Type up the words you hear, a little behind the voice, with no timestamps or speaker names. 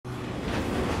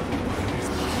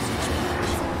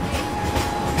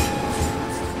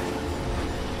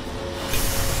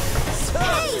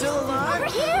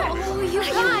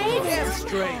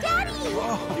great. Daddy!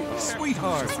 Oh,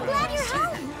 sweetheart. I'm glad you're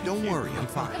home. Don't worry, I'm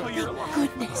fine. Thank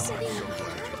goodness.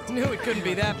 Knew it couldn't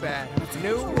be that bad.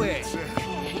 No way.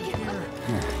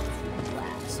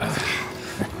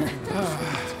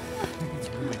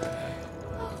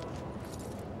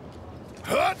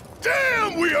 Hot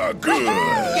damn, we are good!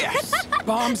 Yes!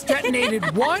 Bombs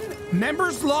detonated 1,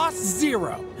 members lost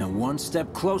 0. And one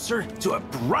step closer to a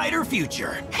brighter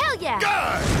future. Hell yeah!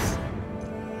 Guys!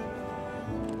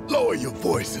 Lower your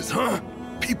voices, huh?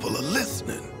 People are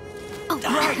listening. Oh,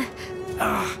 right.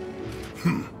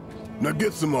 Now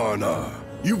get some R&R.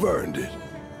 You've earned it.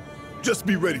 Just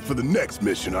be ready for the next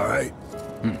mission, all right?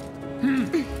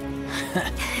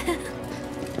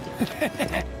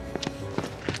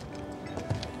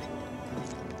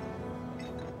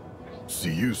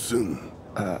 See you soon.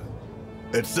 At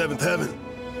 7th Heaven.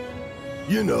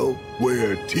 You know,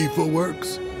 where Tifa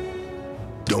works.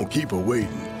 Don't keep her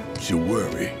waiting. She'll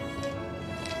worry.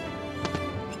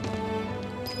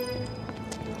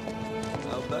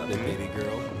 How about it, baby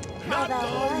girl? Not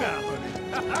long now.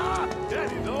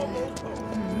 Daddy's almost home.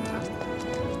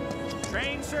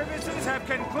 Train services have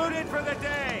concluded for the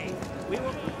day. We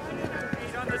will be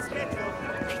on the schedule.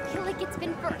 I feel like it's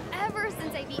been forever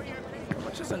since I've eaten.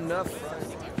 Which is enough.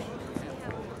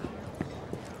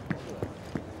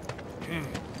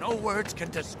 No words can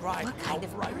describe What how kind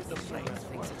of bright earth the flame is.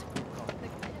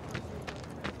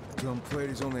 Dumb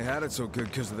Plady's only had it so good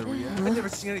because of the reaction. I've never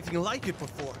seen anything like it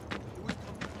before.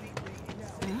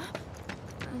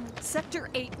 Sector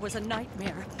 8 was a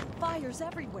nightmare. Fires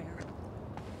everywhere.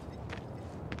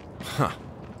 Huh.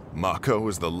 Mako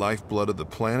is the lifeblood of the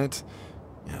planet?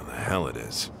 Yeah, the hell it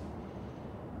is.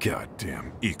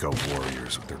 Goddamn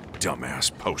eco-warriors with their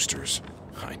dumbass posters.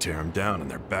 I tear them down and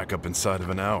they're back up inside of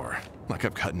an hour. Like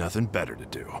I've got nothing better to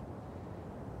do.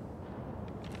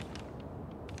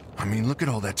 I mean, look at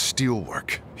all that steel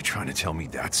work. You trying to tell me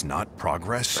that's not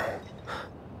progress?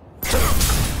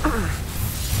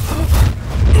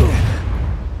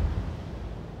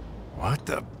 What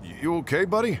the? You okay,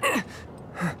 buddy?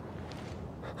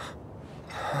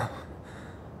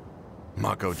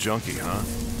 Mako junkie, huh?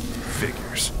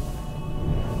 Figures.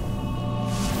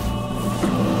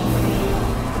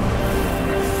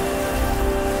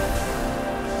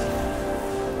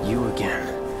 You again.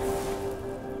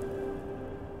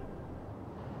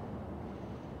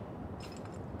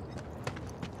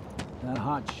 That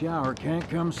hot shower can't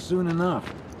come soon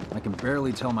enough. I can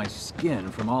barely tell my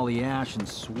skin from all the ash and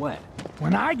sweat.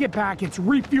 When I get back, it's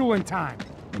refueling time.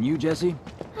 And you, Jesse?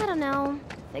 I don't know.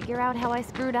 Figure out how I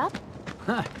screwed up?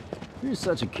 Ha! You're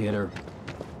such a kidder.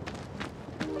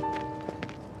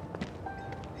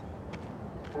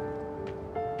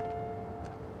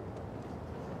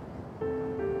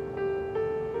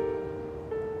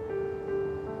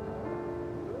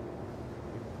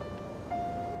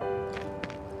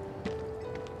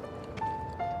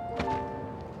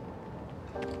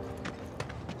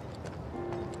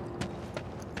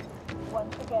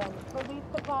 Once again, relief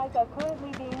supplies are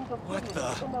currently being What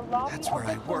distributed the? in the lobby That's of where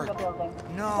the I work. cinema building.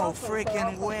 No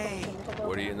freaking way.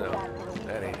 What do you know?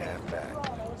 That ain't half bad.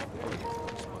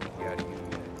 Yeah, you.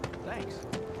 Thanks.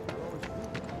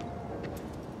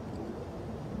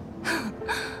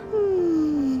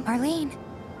 Arlene.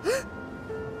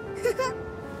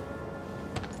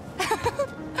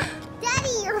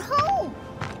 Daddy, you're home!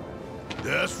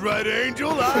 That's right,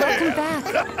 Angel. I Welcome am.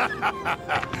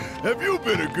 back. Have you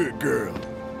been a good girl?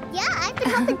 Yeah, I've been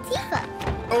helping Tifa.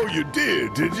 Oh, you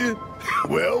did you?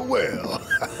 Well, well.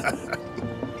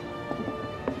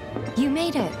 You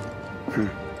made it.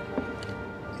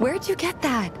 Where'd you get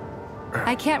that?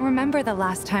 I can't remember the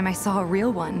last time I saw a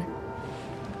real one.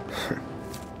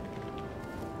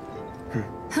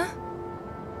 Huh?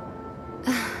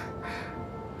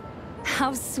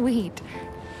 How sweet.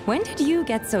 When did you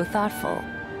get so thoughtful?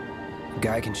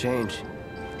 Guy can change.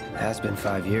 Has been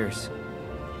 5 years.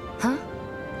 Huh?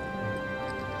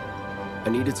 I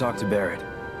need to talk to Barrett.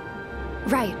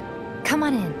 Right. Come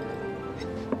on in.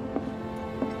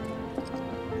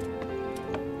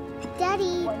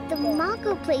 Daddy, the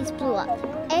Mako place blew up.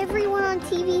 Everyone on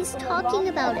TV's talking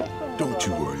about it. Don't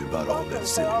you worry about all that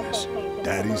silliness.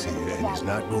 Daddy's here and he's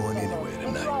not going anywhere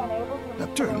tonight. Now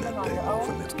turn that thing off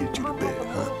and let's get you to bed,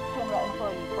 huh?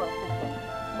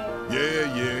 Yeah,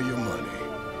 your money.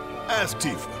 Ask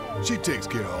Tifa. She takes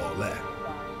care of all that.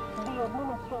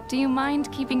 Do you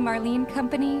mind keeping Marlene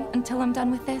company until I'm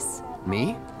done with this?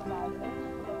 Me?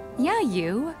 Yeah,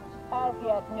 you. As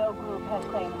yet, no group has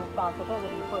claimed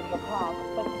responsibility for the attack,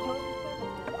 but security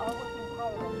services are working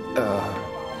tirelessly.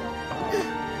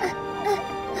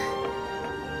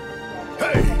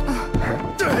 Hey!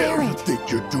 What the hell you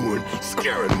think you're doing,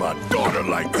 scaring my daughter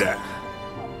like that?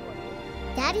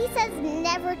 Daddy says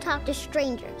never talk to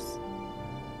strangers.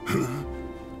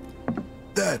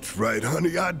 That's right,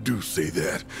 honey, I do say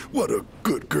that. What a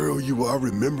good girl you are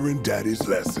remembering Daddy's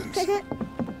lessons.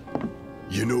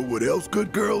 You know what else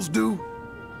good girls do?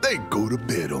 They go to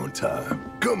bed on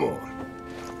time. Come on.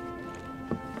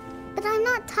 But I'm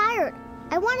not tired.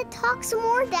 I want to talk some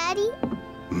more, Daddy.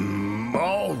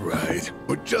 All right,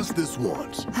 but just this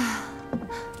once.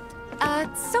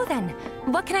 So then,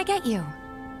 what can I get you?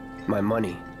 My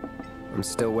money. I'm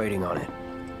still waiting on it.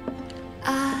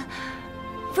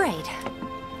 Right.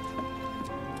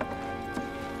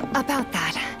 About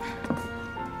that,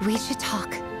 we should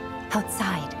talk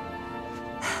outside.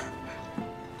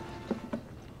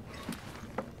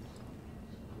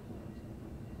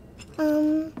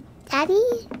 Daddy?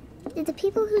 Did the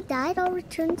people who died all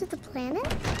return to the planet?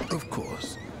 Of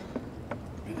course.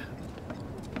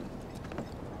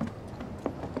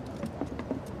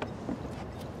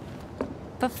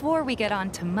 Before we get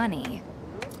on to money,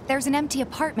 there's an empty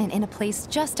apartment in a place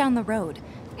just down the road.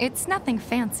 It's nothing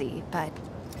fancy, but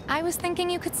I was thinking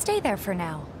you could stay there for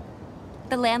now.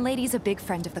 The landlady's a big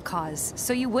friend of the cause,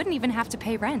 so you wouldn't even have to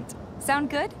pay rent. Sound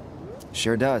good?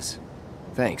 Sure does.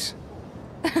 Thanks.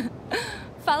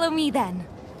 Follow me then.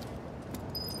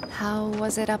 How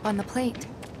was it up on the plate?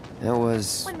 It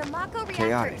was When the Mako reactor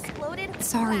chaotic. exploded,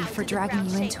 Sorry for dragging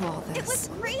you into all this. It was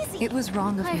crazy. It was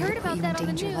wrong of I me heard to about put you in that on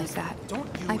the danger like news. that.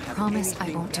 I promise I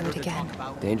won't do it again.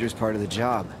 Dangerous part of the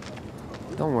job.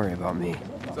 Don't worry about me.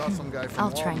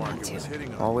 I'll try not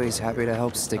to. Always happy to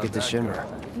help stick it to Shinra.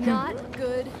 Not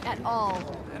good at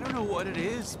all. I don't know what it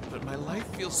is, but my life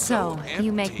feels So,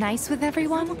 you make nice with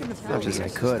everyone? Much as I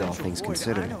could, all things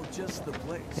considered.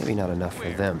 Maybe not enough for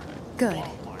them. Good.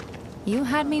 You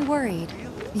had me worried.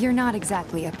 You're not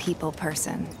exactly a people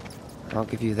person. I'll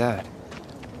give you that.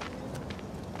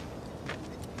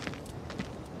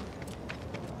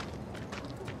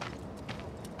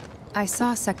 I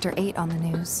saw Sector 8 on the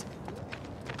news.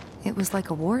 It was like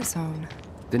a war zone.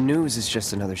 The news is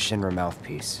just another Shinra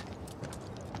mouthpiece.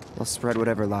 They'll spread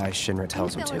whatever lies Shinra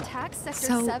tells them They'll to. attack Sector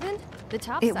So, 7? The it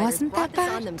topsiders wasn't brought that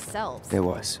this on bad? themselves. It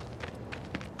was.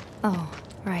 Oh,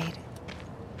 right.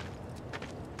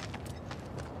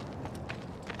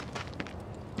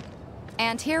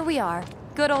 And here we are.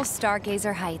 Good old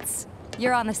Stargazer Heights.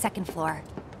 You're on the second floor.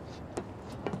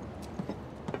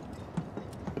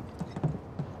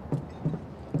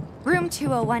 Room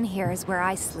 201 here is where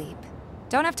I sleep.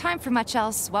 Don't have time for much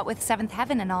else, what with Seventh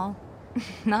Heaven and all.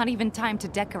 Not even time to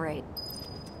decorate.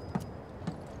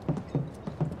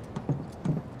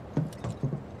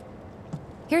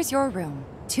 Here's your room,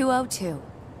 202.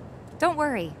 Don't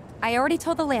worry, I already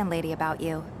told the landlady about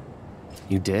you.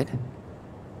 You did?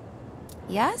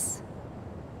 Yes?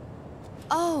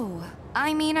 Oh,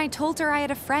 I mean, I told her I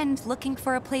had a friend looking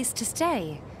for a place to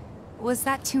stay. Was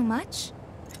that too much?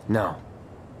 No.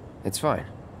 It's fine.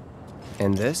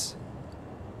 And this?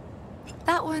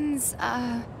 That one's,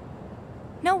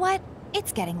 Know what?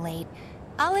 It's getting late.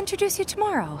 I'll introduce you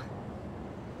tomorrow.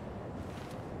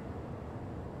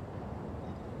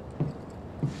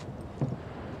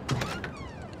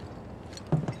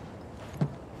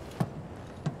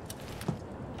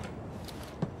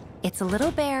 It's a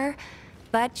little bare,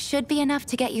 but should be enough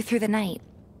to get you through the night.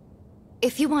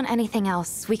 If you want anything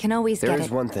else, we can always get it. There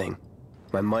is one thing.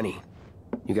 My money.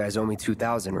 You guys owe me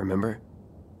 2,000, remember?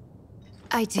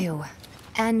 I do.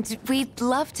 And we'd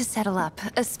love to settle up,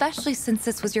 especially since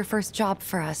this was your first job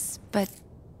for us, but...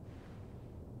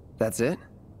 That's it?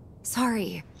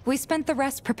 Sorry. We spent the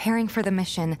rest preparing for the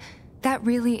mission. That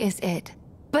really is it.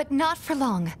 But not for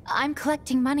long. I'm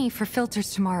collecting money for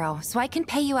filters tomorrow, so I can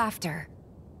pay you after.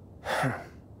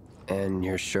 And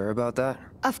you're sure about that?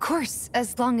 Of course,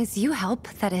 as long as you help,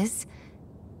 that is.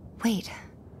 Wait,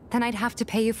 then I'd have to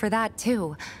pay you for that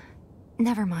too.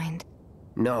 Never mind.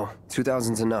 No,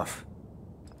 2,000's enough.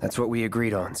 That's what we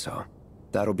agreed on, so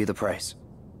that'll be the price.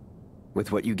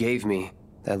 With what you gave me,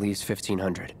 that leaves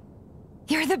 1,500.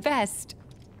 You're the best.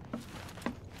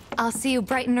 I'll see you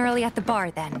bright and early at the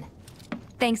bar then.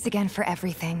 Thanks again for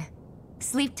everything.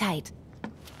 Sleep tight.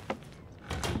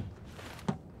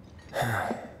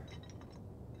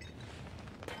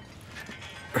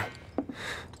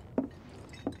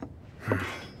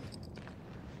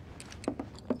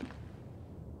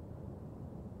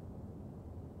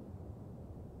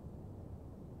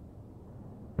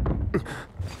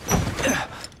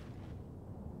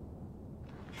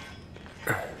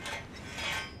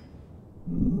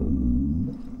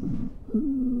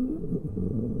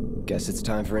 Guess it's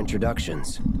time for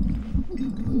introductions.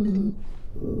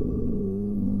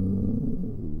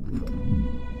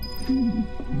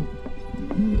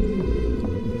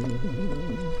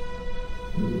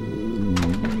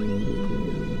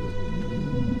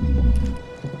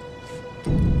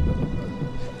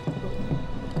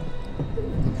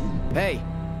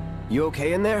 You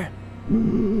okay in there?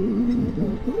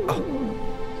 Oh.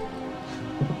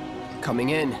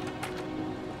 Coming in.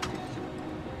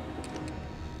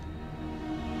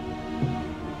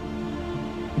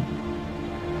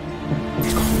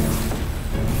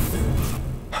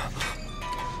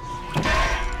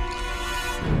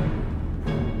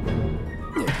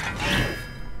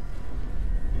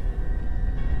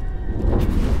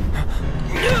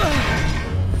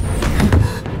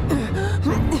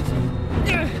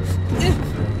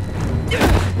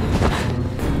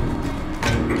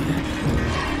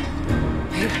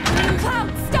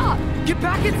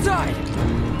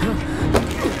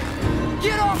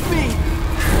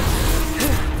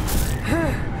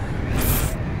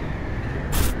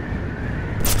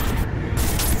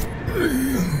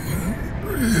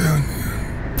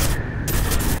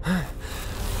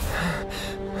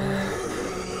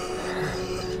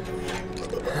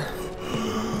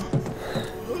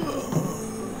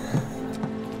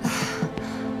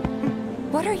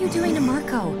 What are you doing to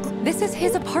Marco? This is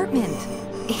his apartment.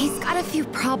 He's got a few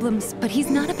problems, but he's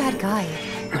not a bad guy.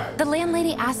 The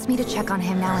landlady asked me to check on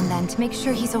him now and then to make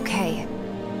sure he's okay.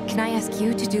 Can I ask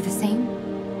you to do the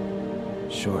same?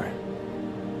 Sure.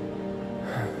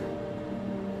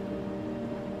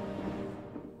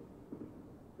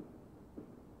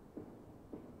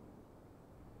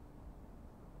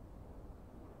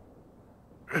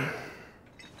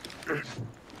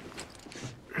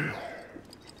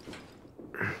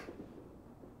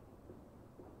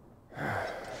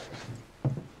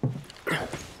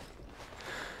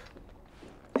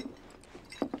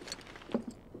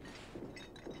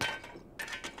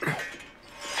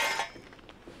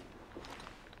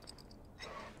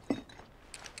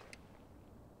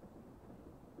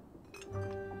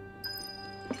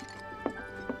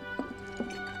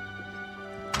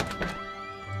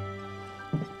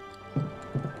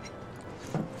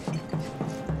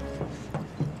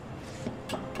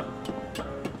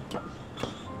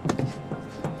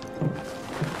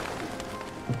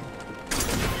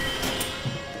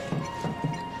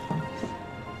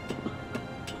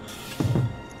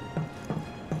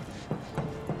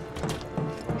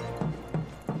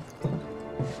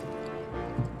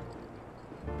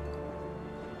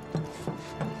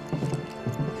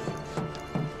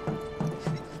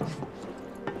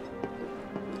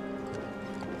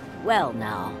 Well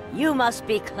now, you must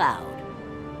be Cloud.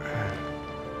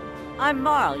 I'm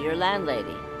Marl, your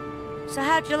landlady. So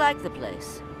how'd you like the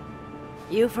place?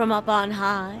 You from up on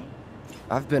high?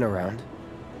 I've been around.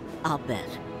 I'll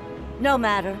bet. No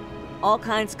matter. All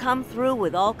kinds come through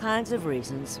with all kinds of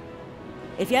reasons.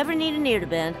 If you ever need an ear to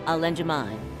bend, I'll lend you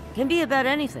mine. Can be about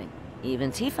anything,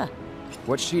 even Tifa.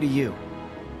 What's she to you?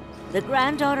 The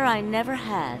granddaughter I never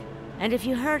had. And if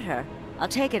you hurt her, I'll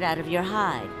take it out of your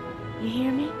hide. You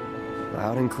hear me?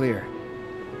 Loud and clear.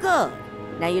 Good.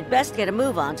 Now you'd best get a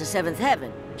move on to 7th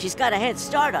Heaven. She's got a head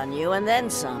start on you and then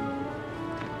some.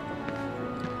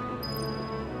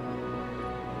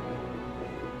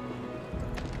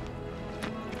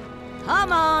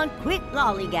 Come on, quit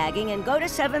lollygagging and go to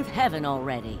 7th Heaven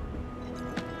already.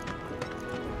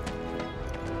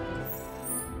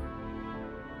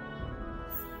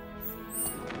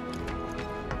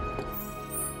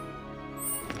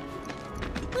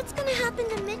 What's gonna happen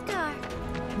to Midgar?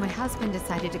 My husband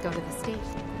decided to go to the station.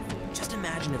 Just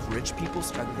imagine if rich people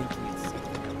started thinking it's...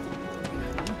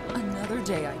 Another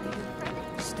day I needed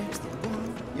Stinks the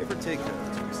room. You ever take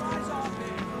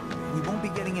We won't be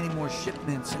getting any more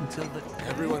shipments until the...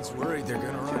 Everyone's worried they're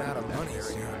gonna run out of money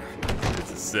soon.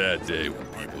 It's a sad day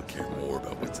when people care more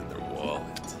about what's in their wallet.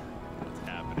 What's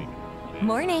happening?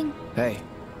 Morning. Hey.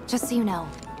 Just so you know,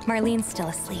 Marlene's still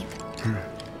asleep.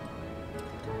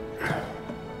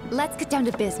 Let's get down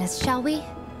to business, shall we?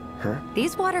 Huh?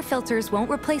 These water filters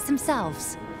won't replace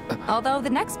themselves. Although the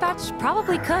next batch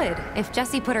probably could, if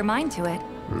Jessie put her mind to it.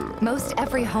 Most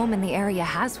every home in the area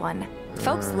has one.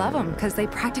 Folks love them because they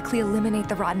practically eliminate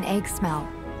the rotten egg smell.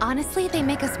 Honestly, they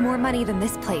make us more money than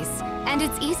this place. And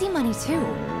it's easy money, too.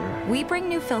 We bring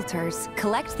new filters,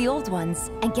 collect the old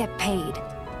ones, and get paid.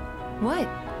 What?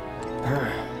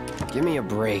 Give me a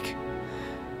break.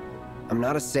 I'm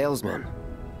not a salesman.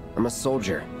 I'm a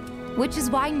soldier. Which is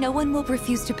why no one will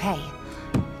refuse to pay.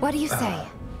 What do you say?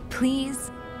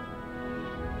 Please?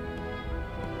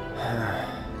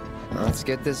 Let's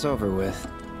get this over with.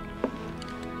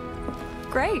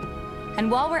 Great.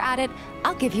 And while we're at it,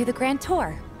 I'll give you the grand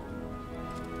tour.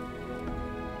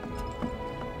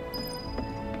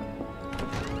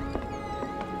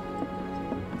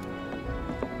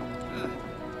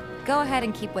 Go ahead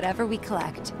and keep whatever we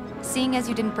collect. Seeing as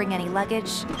you didn't bring any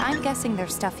luggage, I'm guessing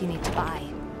there's stuff you need to buy.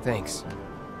 Thanks.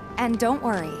 And don't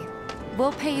worry,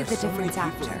 We'll pay you the difference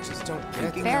after.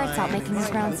 Barrett's out making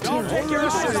his rounds too.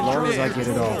 As long as I get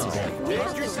it all today.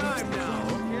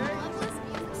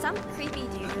 Some creepy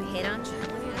dude who hit on you.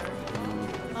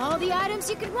 All the items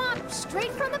you could want,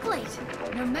 straight from the plate.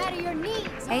 No matter your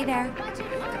needs. Hey there.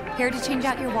 Here to change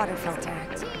out your water filter.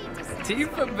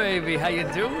 Tifa, baby, how you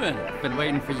doing? Been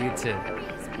waiting for you too.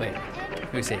 Wait,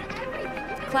 who's he?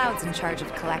 Cloud's in charge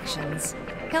of collections.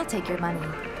 He'll take your money.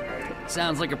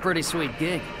 Sounds like a pretty sweet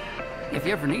gig. If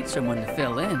you ever need someone to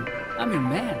fill in, I'm your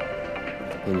man.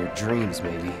 In your dreams,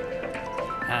 maybe.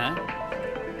 Huh?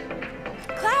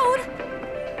 Cloud!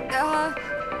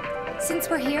 Since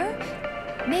we're here,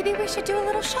 maybe we should do a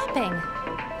little shopping.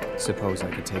 Suppose I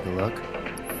could take a look?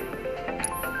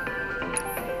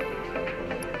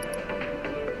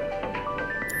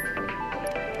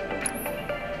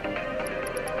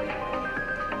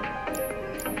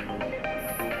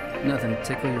 Nothing to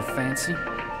tickle your fancy?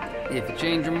 If you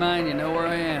change your mind, you know where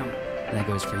I am. That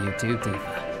goes for you too,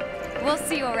 Tifa. We'll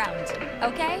see you around,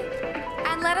 okay?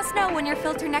 And let us know when your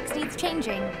filter next needs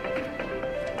changing.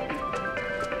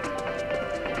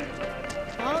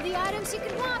 All the items you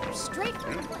could want, straight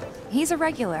from the plate. He's a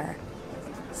regular.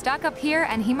 Stock up here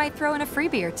and he might throw in a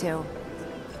freebie or two.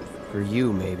 For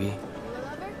you, maybe.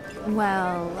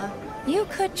 Well, you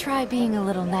could try being a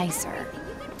little nicer.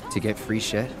 To get free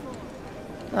shit?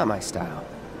 Not my style.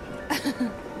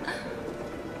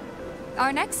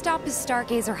 Our next stop is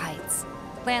Stargazer Heights.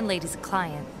 Landlady's a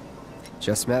client.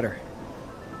 Just met her.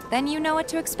 Then you know what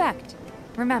to expect.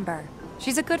 Remember,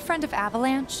 she's a good friend of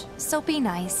Avalanche, so be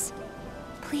nice.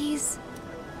 Please?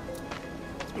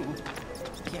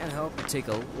 Can't help but take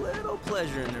a little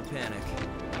pleasure in their panic.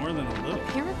 More than a little.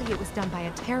 Apparently it was done by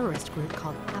a terrorist group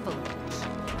called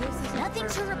Avalanche. There's nothing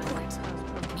to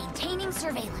report. Maintaining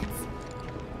surveillance.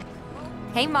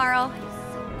 Hey, Marl.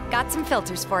 Got some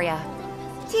filters for ya.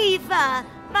 Tifa,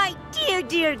 my dear,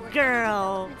 dear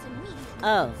girl.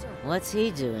 Oh, what's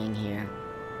he doing here?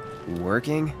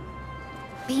 Working?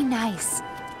 Be nice.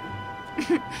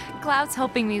 Cloud's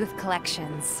helping me with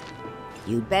collections.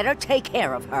 You better take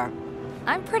care of her.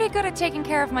 I'm pretty good at taking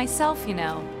care of myself, you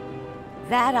know.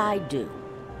 That I do.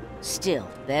 Still,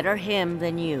 better him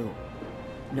than you.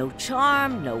 No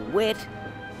charm, no wit.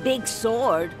 Big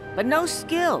sword, but no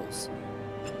skills.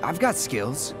 I've got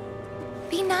skills.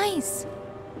 Be nice.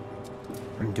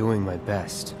 I'm doing my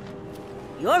best.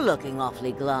 You're looking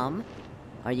awfully glum.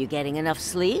 Are you getting enough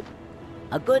sleep?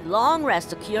 A good long rest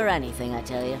will cure anything, I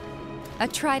tell you. A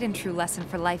tried and true lesson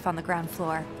for life on the ground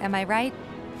floor, am I right?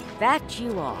 That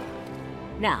you are.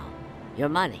 Now, your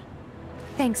money.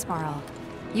 Thanks, Marl.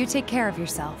 You take care of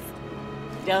yourself.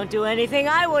 Don't do anything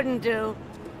I wouldn't do.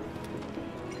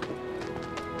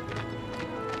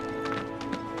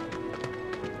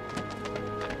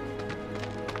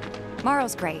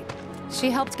 Marl's great. She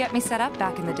helped get me set up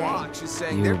back in the day. She's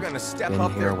saying they're gonna step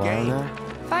up Been here their a while game. now?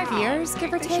 5 years,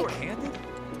 give or They take. short-handed?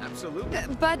 Absolutely.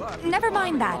 But never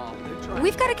mind that.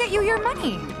 We've got to get you your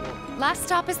money. Last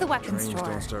stop is the weapons Trains store.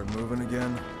 don't start moving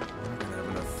again. We're not gonna have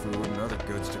enough food and other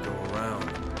goods to go around.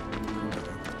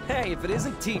 Hey, if it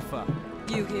isn't Tifa.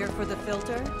 You here for the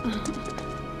filter?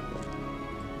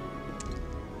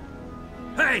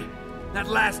 Hey! That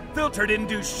last filter didn't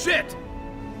do shit!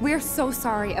 We're so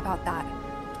sorry about that.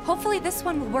 Hopefully this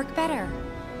one will work better.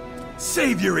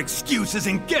 Save your excuses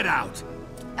and get out!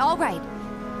 All right.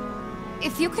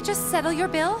 If you could just settle your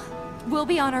bill, we'll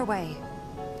be on our way.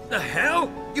 The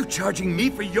hell? You charging me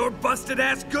for your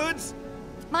busted-ass goods?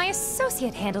 My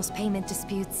associate handles payment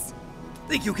disputes.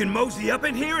 Think you can mosey up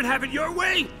in here and have it your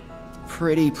way?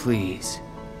 Pretty please.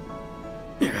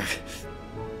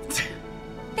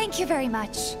 Thank you very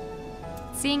much.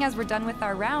 Seeing as we're done with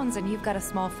our rounds and you've got a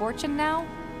small fortune now,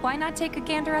 why not take a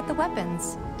gander at the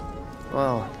weapons?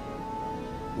 Well,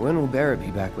 when will Barrett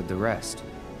be back with the rest?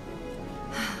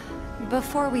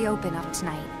 Before we open up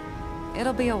tonight.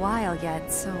 It'll be a while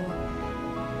yet, so...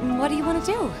 what do you want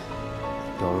to do?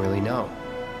 Don't really know.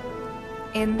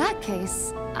 In that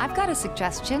case, I've got a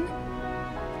suggestion.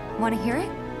 Want to hear it?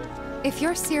 If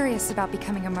you're serious about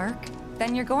becoming a merc,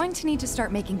 then you're going to need to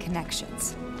start making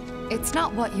connections. It's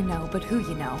not what you know, but who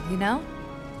you know, you know?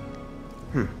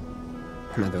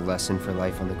 Another lesson for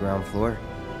life on the ground floor?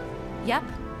 Yep.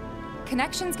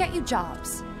 Connections get you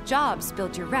jobs. Jobs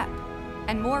build your rep.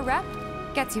 And more rep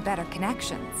gets you better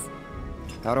connections.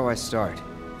 How do I start?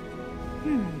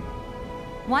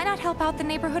 Why not help out the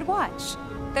Neighborhood Watch?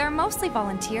 They're mostly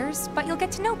volunteers, but you'll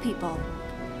get to know people.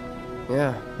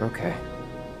 Yeah, okay.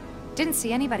 Didn't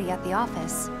see anybody at the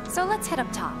office, so let's head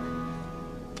up top.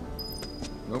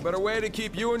 No better way to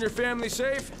keep you and your family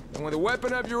safe than with a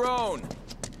weapon of your own.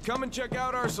 Come and check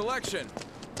out our selection.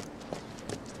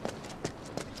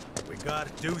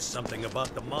 gotta do something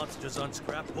about the monsters on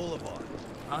Scrap Boulevard.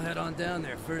 I'll head on down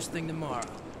there first thing tomorrow.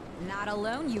 Not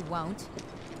alone, you won't.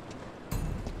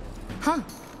 Huh.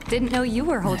 Didn't know you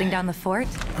were holding down the fort.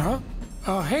 Huh?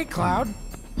 Oh, hey, Cloud.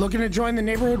 Looking to join the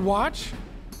neighborhood watch?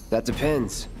 That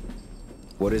depends.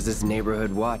 What does this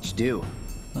neighborhood watch do?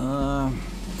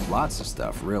 Lots of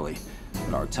stuff, really.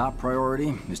 But our top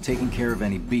priority is taking care of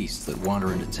any beasts that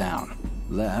wander into town.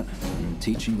 That, and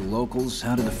teaching the locals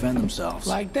how to defend themselves.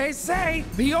 Like they say,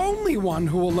 the only one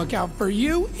who will look out for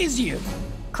you is you.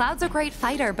 Cloud's a great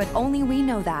fighter, but only we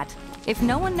know that. If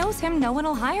no one knows him, no one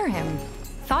will hire him.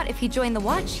 Thought if he joined the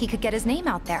watch, he could get his name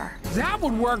out there. That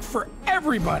would work for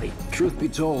everybody. Truth be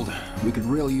told, we could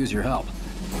really use your help.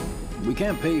 We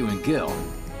can't pay you in gil,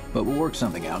 but we'll work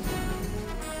something out.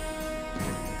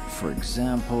 For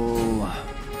example...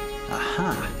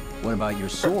 Aha! What about your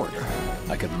sword?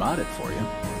 I could mod it for you.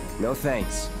 No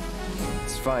thanks.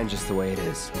 It's fine just the way it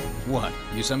is. What,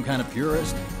 you some kind of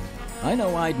purist? I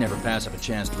know I'd never pass up a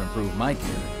chance to improve my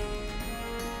gear.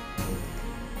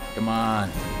 Come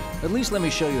on. At least let me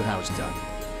show you how it's done.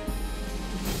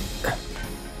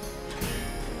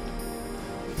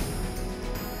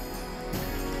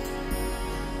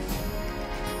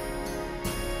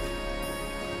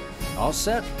 All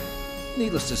set?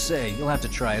 Needless to say, you'll have to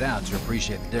try it out to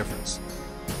appreciate the difference.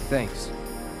 Thanks.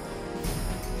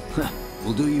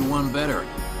 We'll do you one better.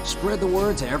 Spread the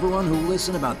word to everyone who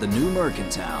listen about the new merc in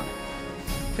town.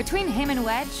 Between him and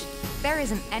Wedge, there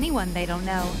isn't anyone they don't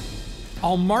know.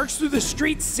 I'll march through the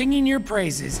streets singing your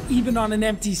praises, even on an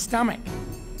empty stomach.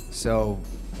 So,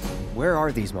 where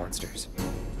are these monsters?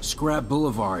 Scrap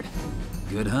Boulevard.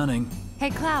 Good hunting. Hey,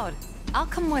 Cloud, I'll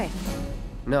come with.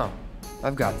 No,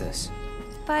 I've got this.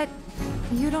 But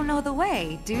you don't know the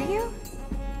way, do you?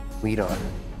 Lead on.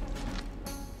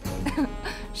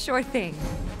 Sure thing.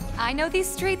 I know these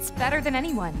streets better than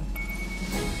anyone.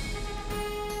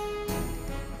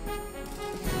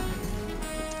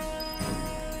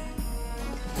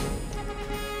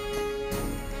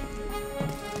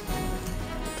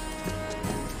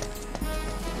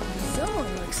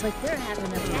 Someone looks like they're having a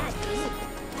bad day.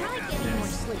 Try getting more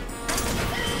sleep.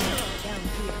 Down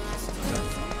here.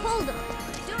 Hold on.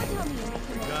 Don't tell me you're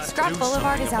making a... Scrap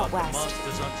Boulevard is out west.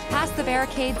 Past the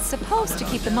barricade's supposed to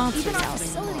keep the monsters out.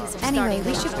 Anyway,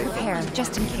 we should prepare,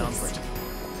 just in case. I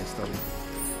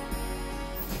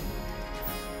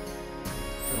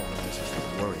don't want this to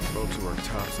worry. Folks who are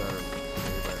tops out of...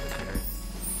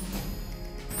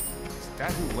 Is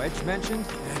that who Wedge mentioned?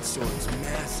 That sword's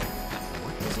massive.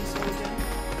 What does he say again?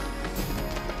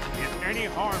 If any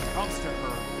harm comes to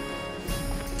her...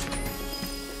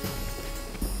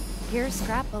 Here's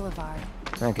Scrap Boulevard.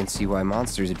 I can see why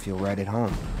monsters would feel right at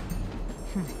home.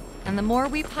 And the more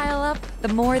we pile up, the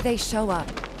more they show up.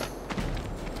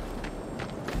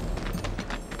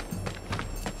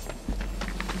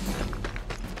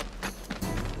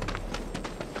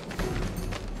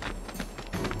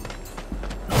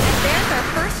 And there's our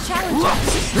first challenge.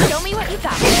 Show me what you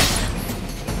got.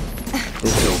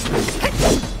 It's over.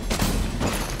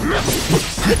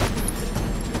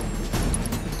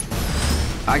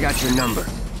 I got your number.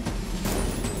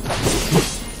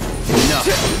 Enough.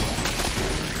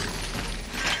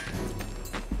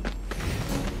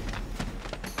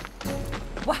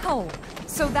 Wow,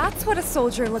 so that's what a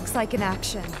soldier looks like in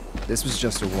action. This was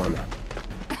just a warm-up.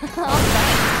 All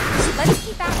right, let's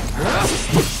keep at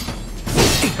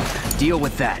it. Deal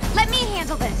with that. Let me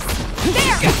handle this.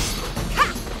 There! Ha!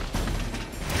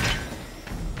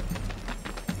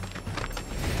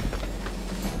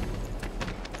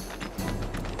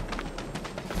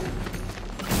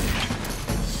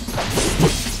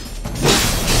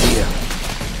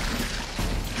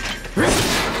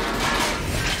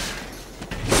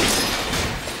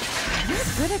 You're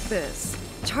good at this.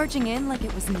 Charging in like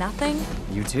it was nothing.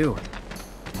 You too.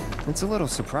 It's a little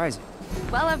surprising.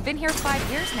 Well, I've been here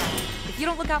 5 years now. If you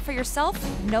don't look out for yourself,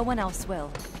 no one else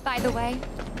will. By the way,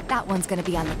 that one's gonna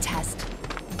be on the test.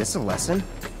 This a lesson?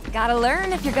 Gotta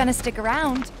learn if you're gonna stick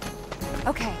around.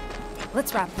 Okay,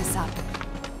 let's wrap this up.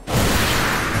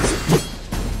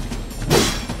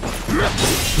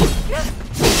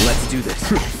 Let's do this.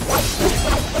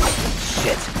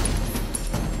 Shit.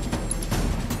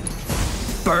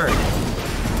 Burn!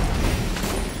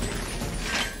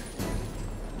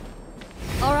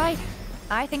 All right,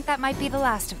 I think that might be the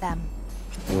last of them.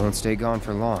 We won't stay gone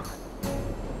for long.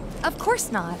 Of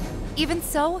course not. Even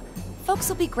so, folks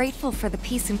will be grateful for the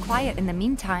peace and quiet in the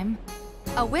meantime.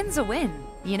 A win's a win,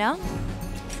 you know?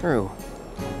 True.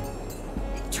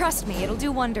 Trust me, it'll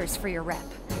do wonders for your rep.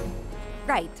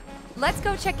 Right, let's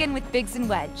go check in with Biggs and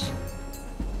Wedge.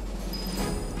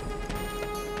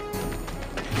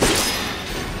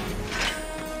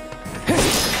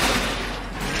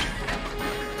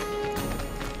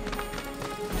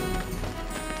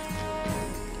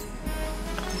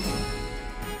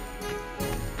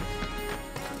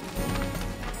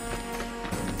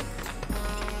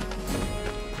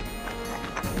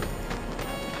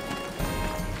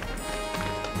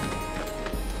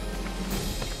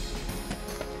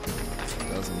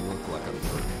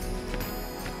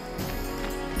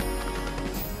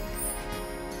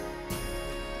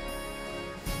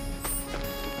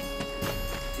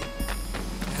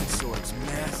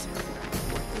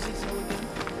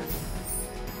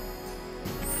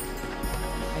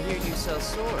 sell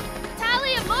swords.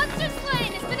 Tally of monster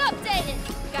slain has been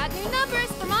updated. Got new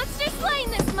numbers for monster slain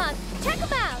this month. Check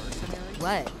them out.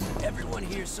 What? Everyone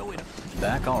here's so in.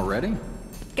 Back already?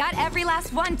 Got every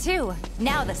last one, too.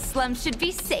 Now the slum should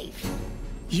be safe.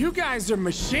 You guys are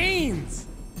machines!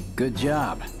 Good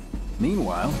job.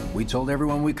 Meanwhile, we told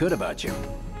everyone we could about you.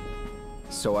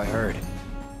 So I heard.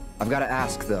 I've got to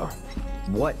ask, though.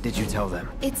 What did you tell them?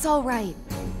 It's all right.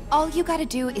 All you gotta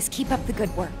do is keep up the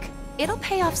good work. It'll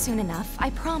pay off soon enough, I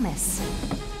promise.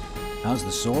 How's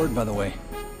the sword, by the way?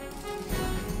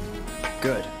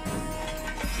 Good.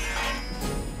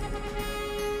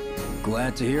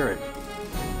 Glad to hear it.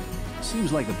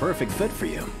 Seems like the perfect fit for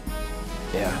you.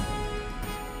 Yeah.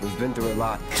 We've been through a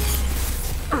lot.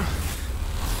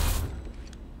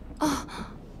 Oh.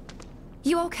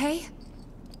 You okay?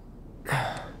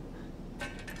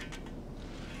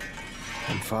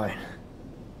 I'm fine.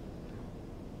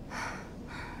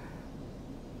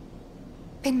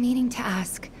 Been meaning to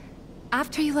ask.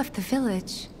 After you left the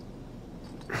village...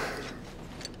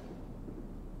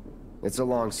 It's a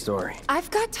long story. I've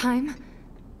got time.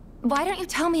 Why don't you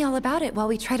tell me all about it while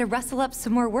we try to rustle up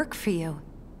some more work for you?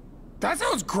 That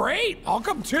sounds great! I'll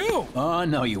come too! Oh,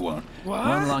 no you won't. What?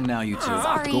 Run along now, you two.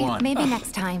 Sorry, Go on. maybe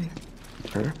next time.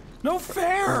 Huh? No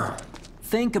fair!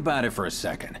 Think about it for a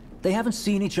second. They haven't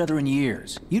seen each other in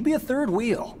years. You'd be a third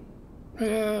wheel.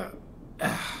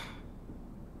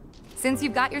 Since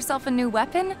you've got yourself a new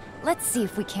weapon, let's see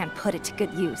if we can't put it to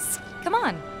good use. Come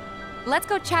on. Let's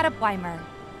go chat up Weimer.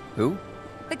 Who?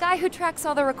 The guy who tracks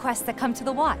all the requests that come to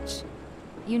the watch.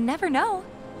 You never know.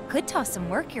 Could toss some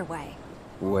work your way.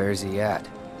 Where's he at?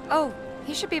 Oh,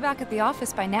 he should be back at the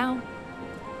office by now.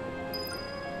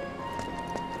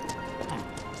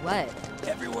 What?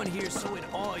 Everyone here's so in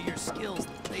awe of your skills,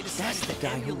 they decided That's the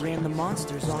guy who ran the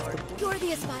monsters off the... You're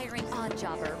the aspiring odd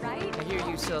jobber, right? I hear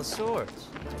you sell swords.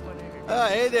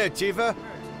 Hey there, Tifa.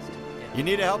 You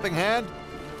need a helping hand?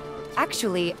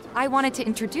 Actually, I wanted to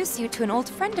introduce you to an old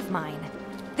friend of mine.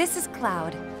 This is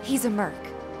Cloud. He's a merc.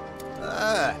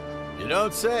 Ah, you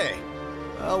don't say.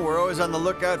 Well, we're always on the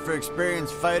lookout for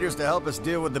experienced fighters to help us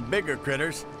deal with the bigger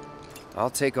critters. I'll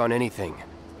take on anything.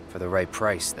 For the right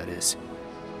price, that is.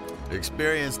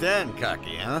 Experienced and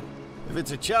cocky, huh? If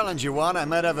it's a challenge you want, I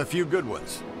might have a few good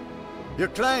ones. Your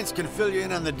clients can fill you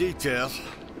in on the details.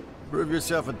 Prove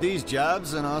yourself at these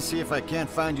jobs, and I'll see if I can't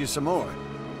find you some more.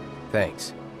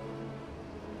 Thanks.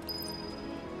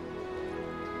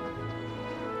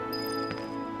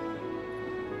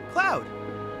 Cloud!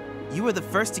 You were the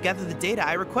first to gather the data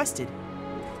I requested.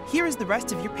 Here is the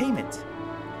rest of your payment.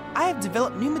 I have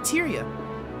developed new materia.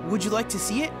 Would you like to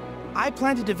see it? I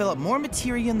plan to develop more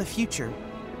materia in the future.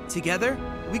 Together,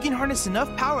 we can harness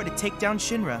enough power to take down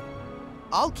Shinra.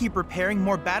 I'll keep preparing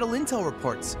more battle intel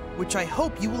reports, which I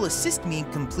hope you will assist me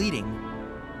in completing.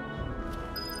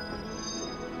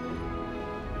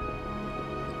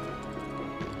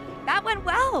 That went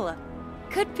well!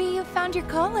 Could be you found your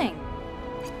calling.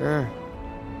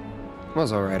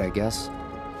 Was alright, I guess.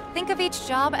 Think of each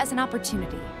job as an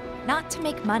opportunity. Not to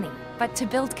make money, but to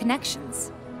build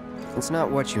connections. It's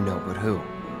not what you know, but who.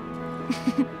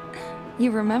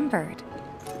 You remembered.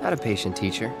 Not a patient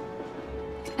teacher.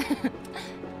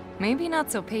 Maybe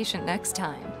not so patient next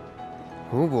time.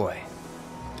 Oh boy.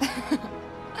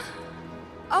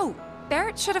 Oh,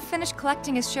 Barrett should have finished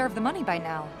collecting his share of the money by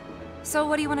now. So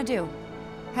what do you want to do?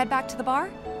 Head back to the bar?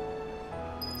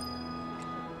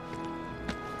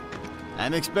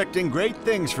 I'm expecting great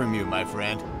things from you, my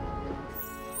friend.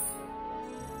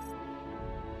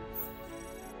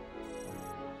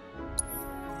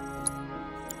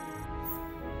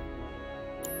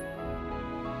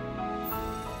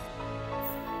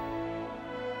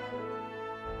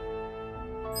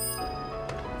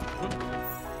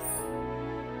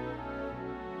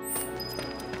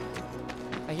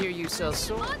 I hear you sell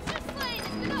swords.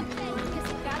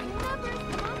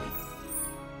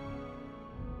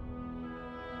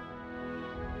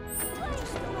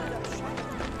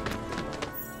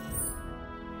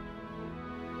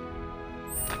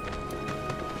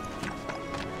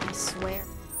 I swear.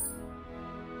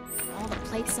 All the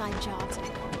plateside jobs.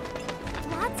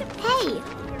 Lots of... Hey!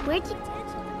 Where'd you...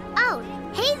 Oh,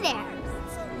 hey there!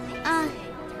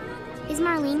 Is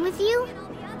Marlene with you?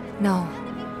 No.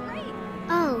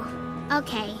 Oh,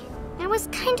 okay. I was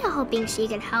kinda hoping she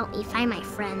could help me find my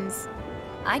friends.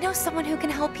 I know someone who can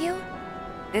help you.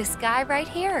 This guy right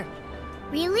here.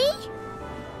 Really?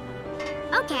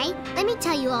 Okay, let me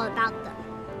tell you all about them.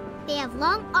 They have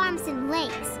long arms and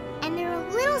legs, and they're a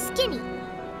little skinny.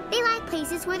 They like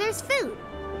places where there's food,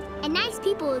 and nice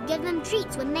people will give them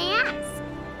treats when they ask.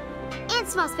 And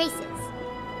small spaces.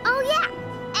 Oh yeah,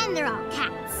 And they're all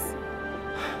cats.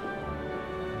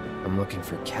 I'm looking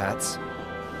for cats?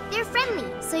 They're friendly,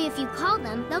 so if you call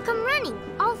them, they'll come running.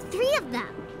 All 3 of them.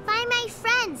 Find my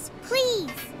friends,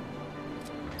 please.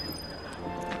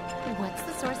 What's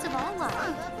the source of all love?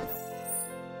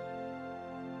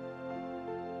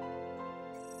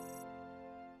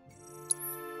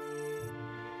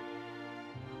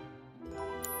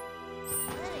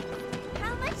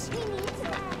 How much do you need to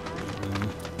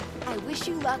I wish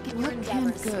you luck in your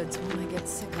endeavors. Goods when I get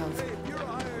sick of.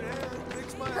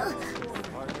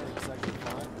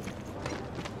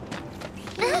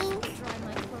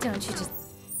 Don't you just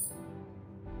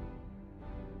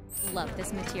love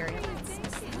this material?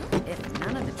 If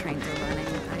none of the trains are running,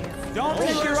 Don't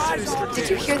take your eyes off it! Did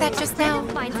you hear that just now?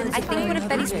 I think one of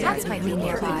Betty's pets might be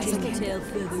nearby. tail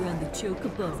feather on the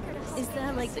chocobo? Is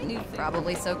that like the new thing?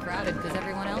 Probably so crowded because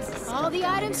everyone else is. All the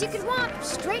items you could want,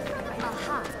 straight from the...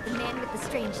 Aha, the man with the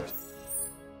strange...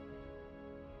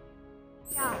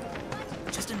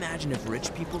 Just imagine if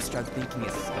rich people start thinking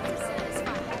it's...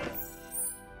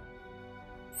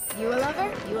 You a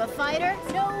lover? You a fighter?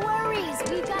 No worries,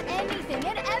 we've got anything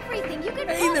and everything you can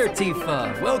Hey there, possibly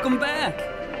Tifa. Welcome back.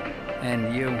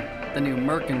 And you, the new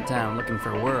merc in town looking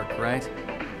for work, right?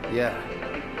 Yeah.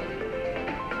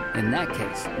 In that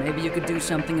case, maybe you could do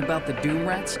something about the Doom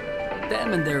Rats?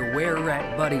 Them and their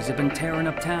were-rat buddies have been tearing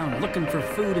up town, looking for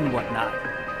food and whatnot.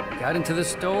 Got into the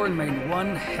store and made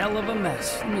one hell of a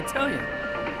mess, let me tell you.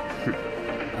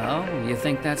 Oh, you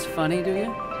think that's funny, do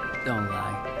you? Don't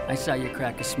lie. I saw you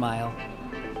crack a smile.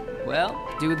 Well,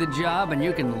 do the job and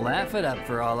you can laugh it up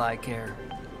for all I care.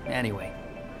 Anyway,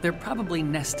 they're probably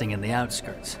nesting in the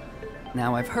outskirts.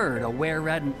 Now I've heard a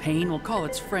were-rat in pain will call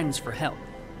its friends for help.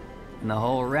 And the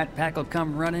whole rat pack will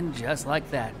come running just like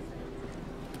that.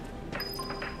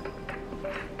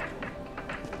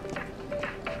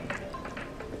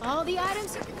 All the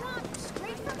items you can want,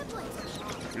 straight from the place.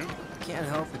 Can't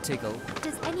help but take a...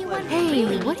 Does anyone...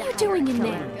 Hey, what are you doing in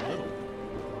there?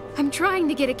 I'm trying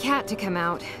to get a cat to come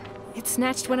out. It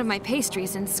snatched one of my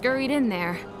pastries and scurried in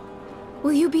there.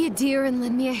 Will you be a dear and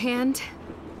lend me a hand?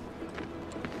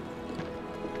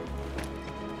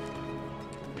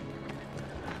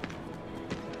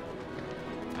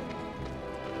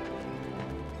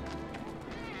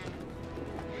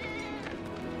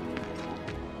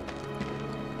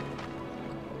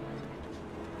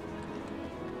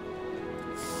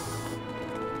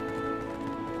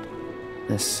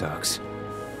 This sucks.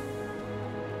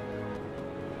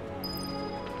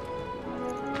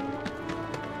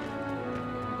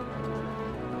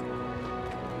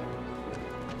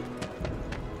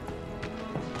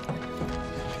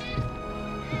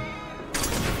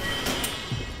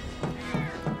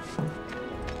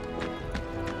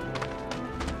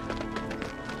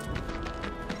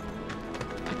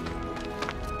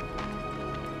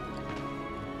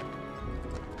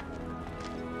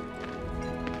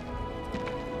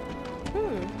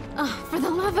 Oh, for the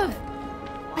love of...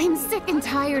 I'm sick and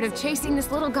tired of chasing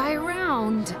this little guy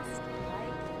around.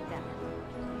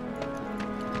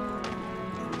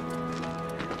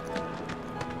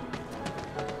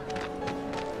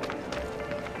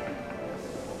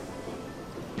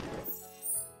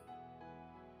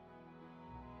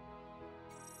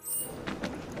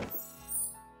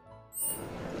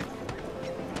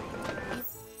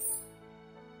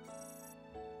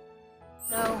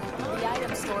 No, the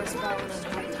item store's falling on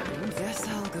hard times. That's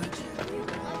all good.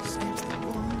 Snaps the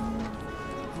one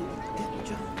who get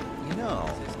jumped. You know.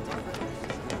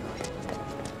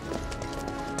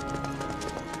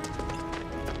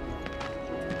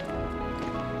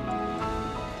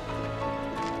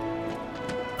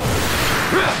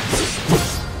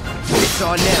 It's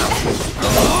on now.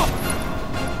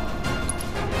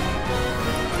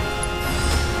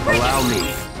 Allow me.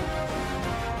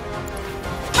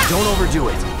 Don't overdo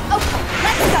it.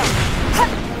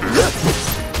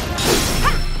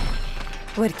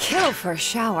 Would kill for a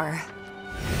shower.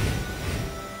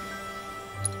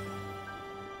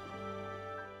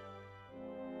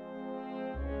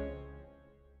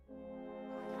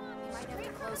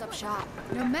 Close up shop.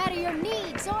 No matter your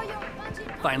needs or your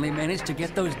budget. Finally managed to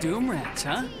get those Doom Rats,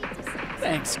 huh?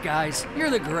 Thanks, guys. You're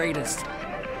the greatest.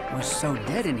 Was so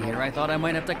dead in here, I thought I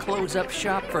might have to close up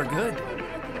shop for good.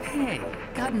 Hey,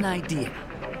 got an idea.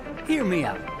 Hear me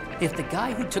out. If the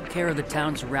guy who took care of the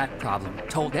town's rat problem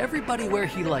told everybody where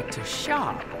he liked to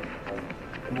shop,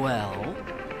 well,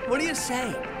 what do you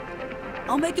say?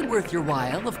 I'll make it worth your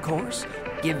while, of course.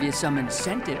 Give you some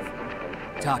incentive.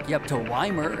 Talk you up to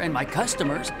Weimer and my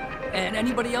customers, and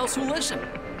anybody else who listen.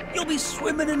 You'll be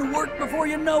swimming in work before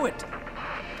you know it.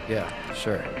 Yeah,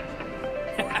 sure.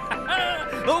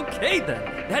 Okay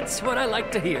then, that's what I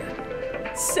like to hear.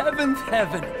 Seventh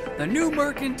Heaven, the new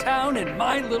merc in town and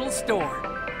my little store.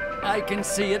 I can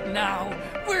see it now.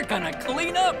 We're gonna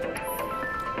clean up.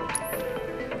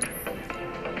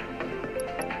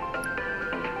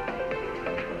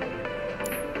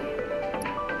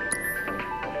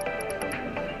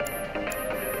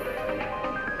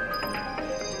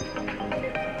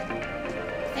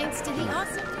 Thanks to the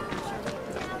awesome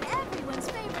everyone's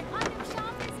favorite item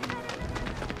shop is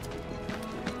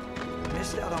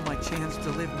Missed out on my chance to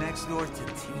live next door to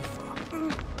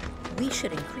Tifa. We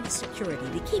should increase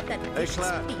security to keep that Hey, vicious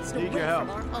Cloud, beast need away your help.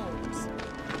 from our homes.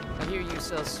 I hear you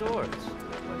sell swords.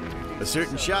 A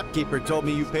certain shopkeeper told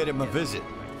me you paid him a visit.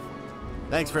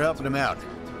 Thanks for helping him out.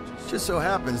 Just so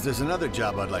happens there's another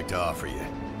job I'd like to offer you.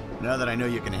 Now that I know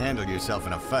you can handle yourself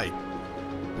in a fight.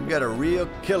 We've got a real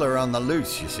killer on the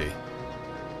loose, you see.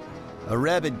 A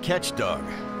rabid catch dog.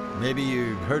 Maybe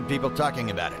you've heard people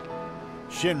talking about it.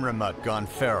 Shinramut gone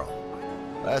feral.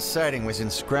 Last sighting was in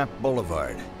Scrap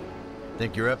Boulevard.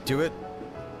 Think you're up to it?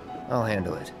 I'll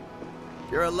handle it.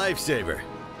 You're a lifesaver.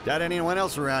 Doubt anyone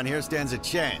else around here stands a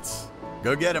chance.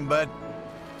 Go get him, bud.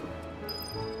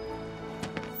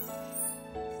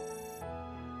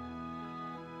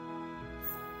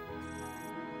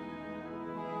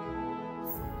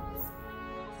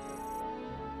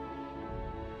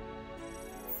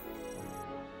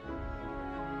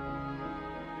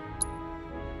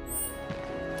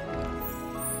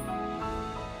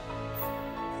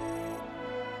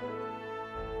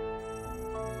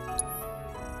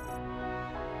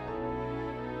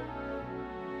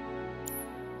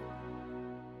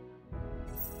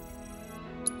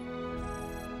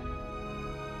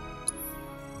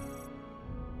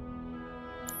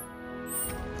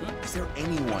 Is there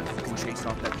anyone who can chase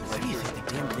off that plague? Where do you think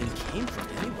the damn thing came from,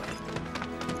 anyway?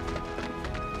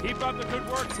 Keep up the good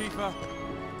work, Tifa.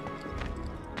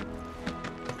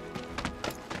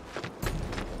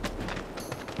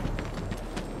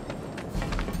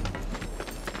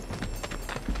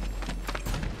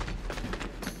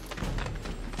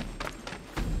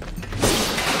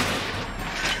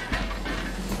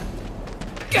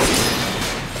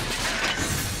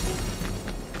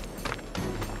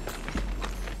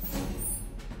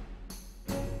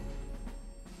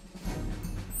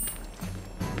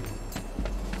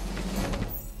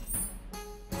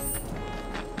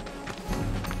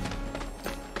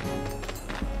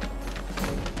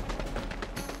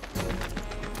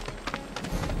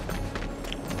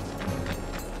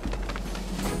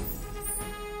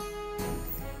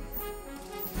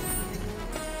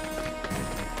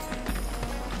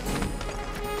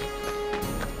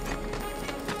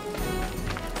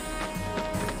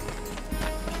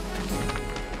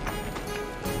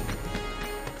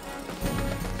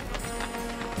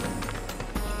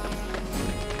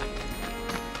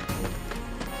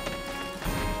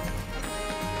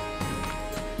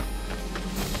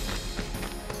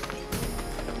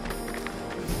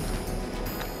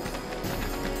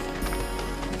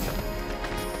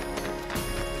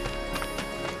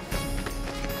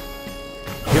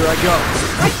 Here I go.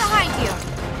 Right behind you.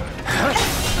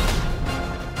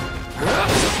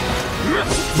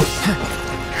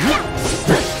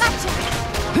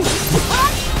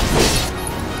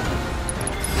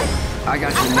 I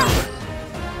got your number.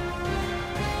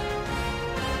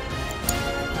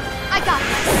 I got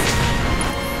this.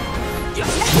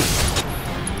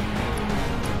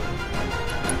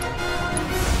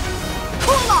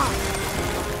 Cool off.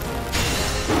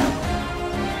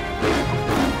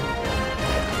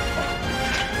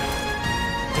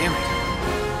 Damn it.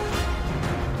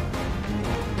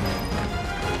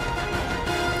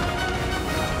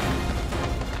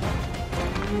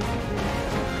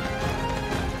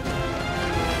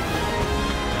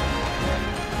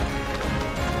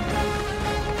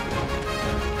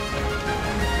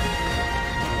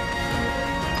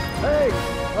 Hey,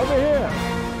 over here!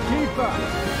 Tifa!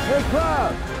 Hey,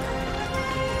 Cloud!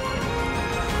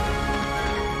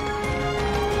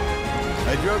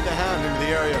 I drove the Hound into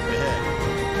the area up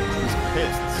ahead. He's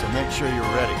pissed, so make sure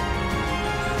you're ready.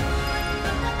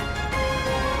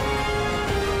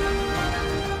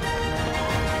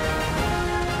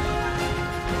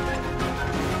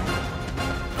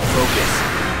 Focus.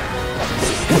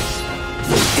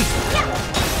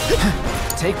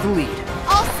 Take the lead.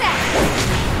 All set.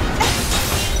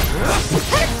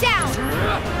 Put it down.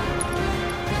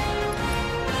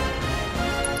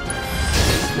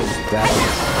 Let's go.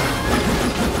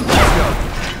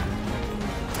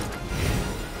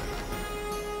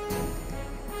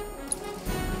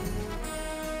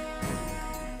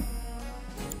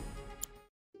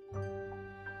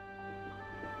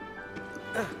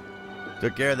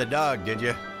 Took care of the dog, did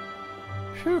you?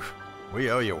 Phew,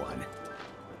 we owe you one.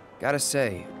 Gotta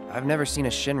say, I've never seen a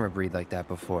Shinra breed like that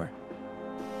before.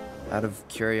 Out of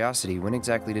curiosity, when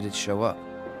exactly did it show up?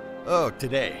 Oh,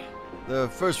 today. The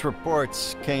first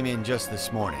reports came in just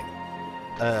this morning.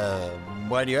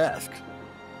 Why do you ask?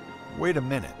 Wait a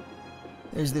minute.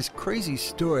 There's this crazy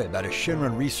story about a Shinra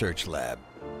research lab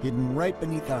hidden right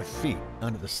beneath our feet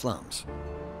under the slums.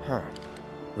 Huh.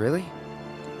 Really?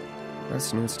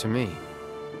 That's news to me.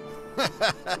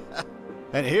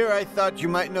 And here I thought you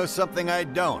might know something I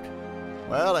don't.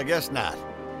 Well, I guess not.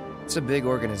 It's a big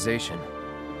organization.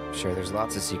 Sure, there's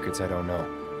lots of secrets I don't know.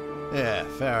 Yeah,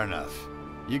 fair enough.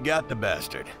 You got the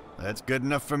bastard. That's good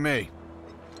enough for me.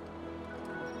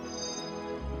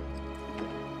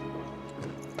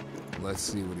 Let's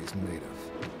see what he's made of.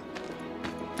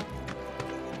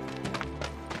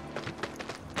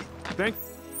 Think?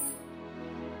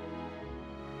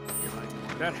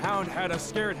 That hound had us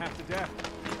scared half to death.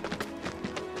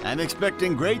 I'm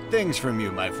expecting great things from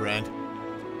you, my friend.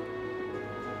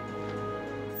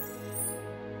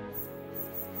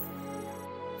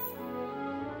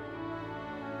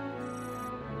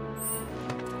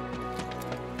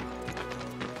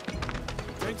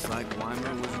 Looks like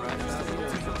Weimer was right about here.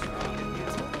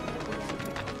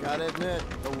 Gotta admit,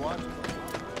 the watch.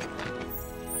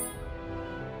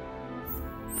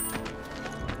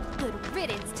 Good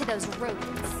riddance to those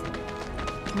rodents.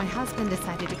 My husband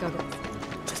decided to go to...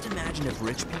 Just imagine if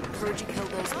rich people heard you kill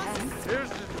those cats.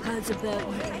 How's about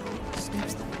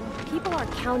you? People are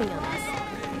counting on us.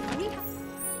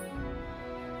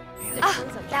 Ah,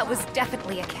 that was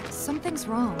definitely a cat. Something's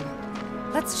wrong.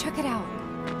 Let's check it out.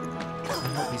 I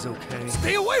hope he's okay.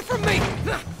 Stay away from me!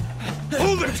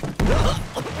 Hold it!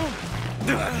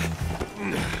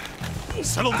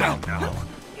 Settle down now.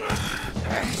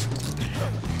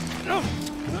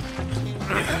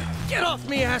 Get off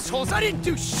me, assholes! I didn't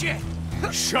do shit!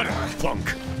 Shut up,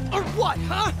 punk! Or what,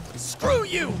 huh? Screw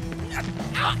you!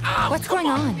 What's going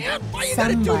on? Why you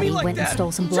gotta do me Somebody like went and that?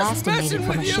 stole some Just blasting messing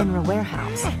from a with you. Shinra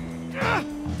warehouse.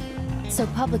 So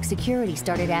public security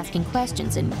started asking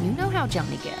questions, and you know how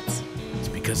Johnny gets. It's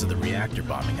because of the reactor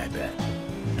bombing, I bet.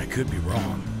 I could be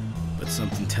wrong, but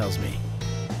something tells me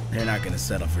they're not gonna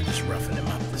settle for just roughing him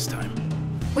up this time.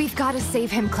 We've got to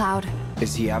save him, Cloud.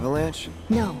 Is he Avalanche?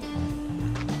 No.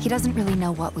 He doesn't really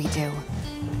know what we do.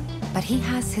 But he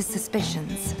has his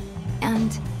suspicions.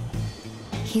 And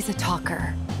he's a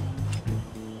talker.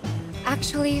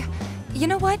 Actually, you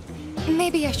know what?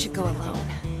 Maybe I should go alone.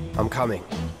 I'm coming.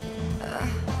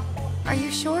 Are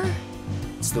you sure?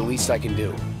 It's the least I can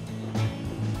do.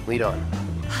 Lead on.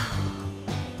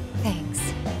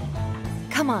 Thanks.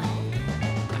 Come on.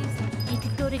 He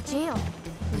could go to jail.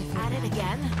 At it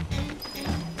again?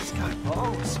 This guy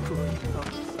always screwing up.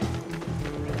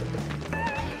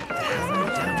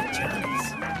 Down at Johnny's.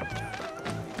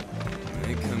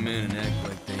 They come in and act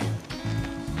like they...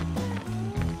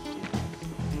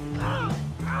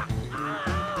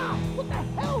 What the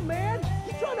hell, man?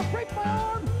 You trying to break my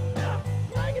arm?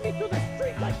 Dragging me through the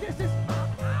street like this is...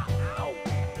 Ow!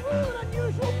 An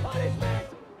unusual punishment!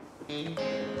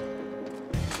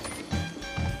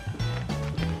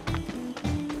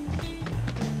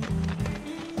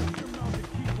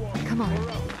 Come on.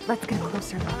 Let's get a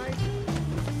closer look.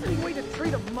 Any way to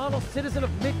treat a model citizen of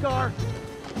Midgar?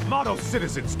 Model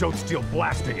citizens don't steal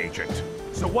blasting, Agent.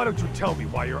 So why don't you tell me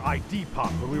why your ID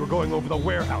popped when we were going over the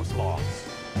warehouse laws?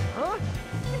 Huh?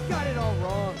 You got it all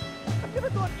wrong. I've never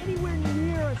thought anywhere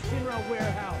near a Shinra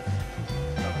warehouse.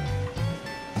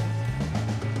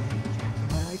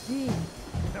 My ID.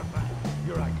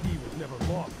 Your ID was never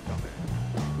lost, dumbass.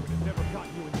 We'd have never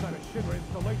gotten you inside a Shinra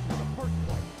installation in the first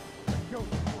place. But go,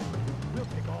 we'll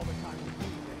take all the time we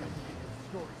need to help you get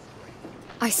your story straight.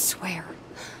 I swear.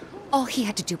 All he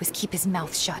had to do was keep his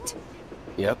mouth shut.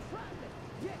 Yep.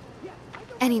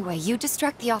 Anyway, you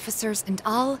distract the officers and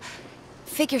I'll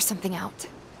figure something out.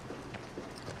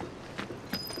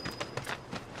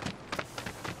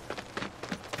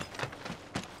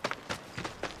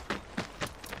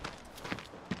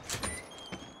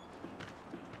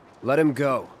 Let him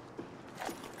go.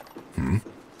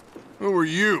 Who are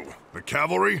you? The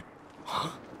cavalry?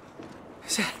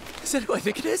 Is that who I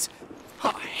think it is? Oh,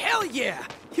 hell yeah!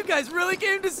 You guys really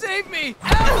came to save me!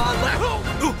 Hey!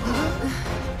 What do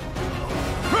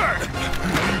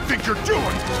you think you're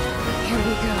doing? Here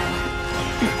we go.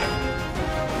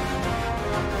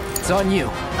 It's on you.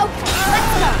 Okay,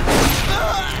 let's go!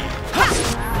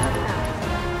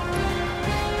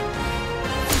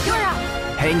 You're up!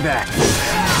 Hang back.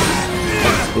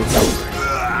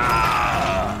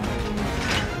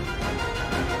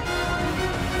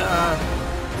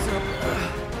 It's over.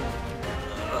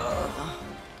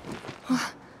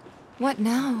 What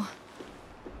now?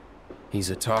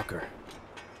 He's a talker.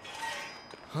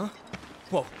 Huh?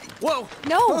 Whoa. Whoa!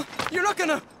 No! You're not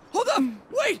gonna... Hold up!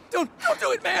 Wait! Don't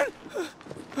do it, man!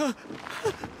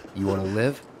 You want to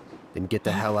live? Then get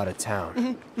the hell out of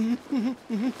town.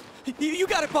 You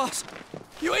got it, boss!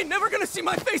 You ain't never gonna see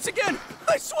my face again!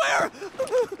 I swear!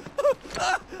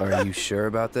 Are you sure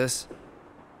about this?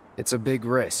 It's a big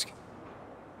risk.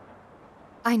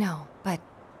 I know, but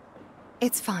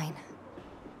it's fine.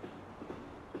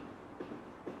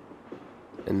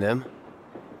 And them?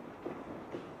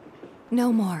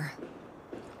 No more.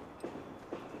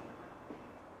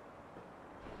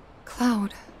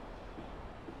 Cloud,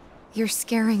 you're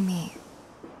scaring me.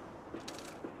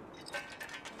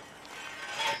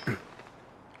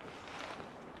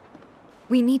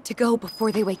 We need to go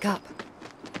before they wake up.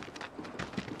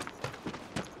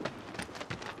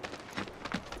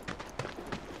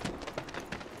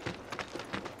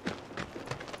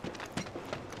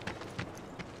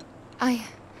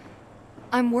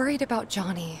 I'm worried about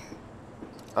Johnny.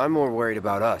 I'm more worried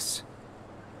about us.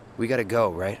 We gotta go,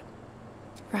 right?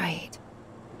 Right.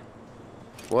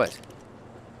 What?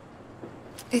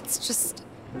 It's just...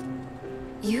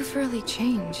 you've really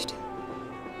changed.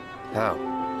 How?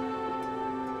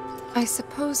 I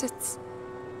suppose it's...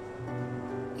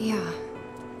 yeah,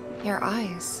 your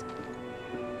eyes.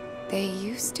 They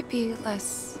used to be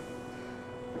less...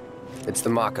 It's the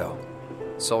Mako.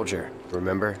 Soldier,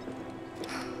 remember?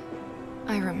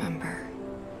 I remember.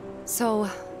 So,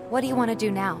 what do you want to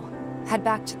do now? Head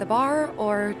back to the bar,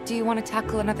 or do you want to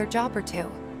tackle another job or two?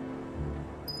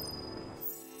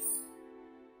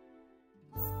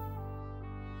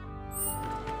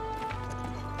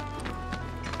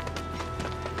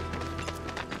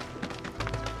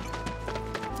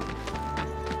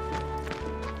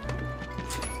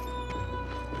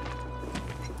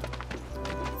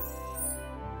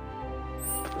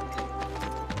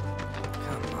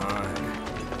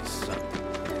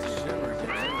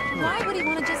 Why would he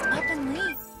want to just up and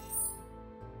leave?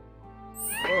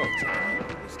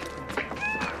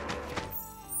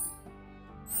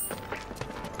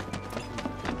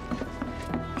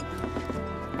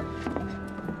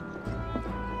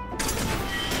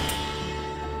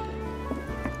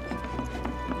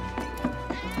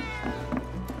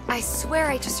 I swear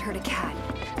I just heard a cat.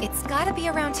 It's gotta be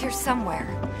around here somewhere.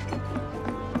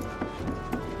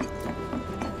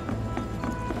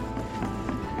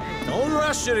 Don't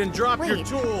rush it and drop your Wait,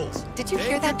 tools. Did you Take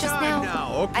hear that your just time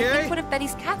now? okay? I think one of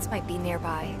Betty's cats might be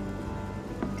nearby.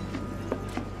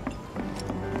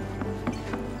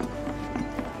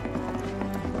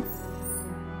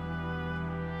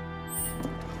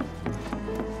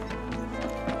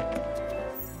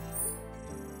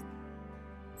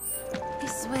 I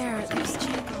swear, there's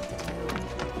Jacob.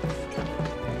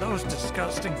 Those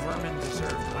disgusting vermin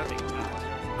deserve nothing.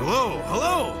 Hello,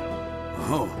 hello!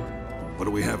 Oh, what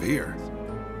do we have here?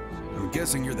 I'm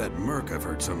guessing you're that merc I've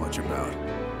heard so much about.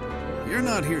 You're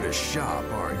not here to shop,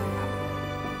 are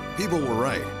you? People were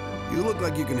right. You look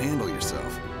like you can handle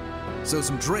yourself. So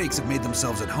some drakes have made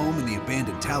themselves at home in the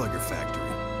abandoned Talager factory.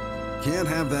 Can't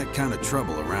have that kind of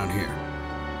trouble around here.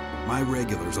 My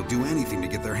regulars will do anything to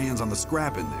get their hands on the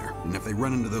scrap in there, and if they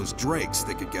run into those drakes,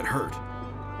 they could get hurt.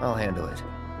 I'll handle it.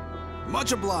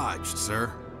 Much obliged,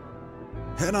 sir.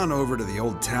 Head on over to the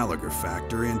old Talager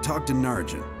factory and talk to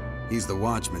Narjan. He's the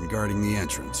watchman guarding the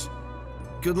entrance.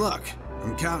 Good luck.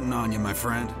 I'm counting on you, my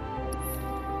friend.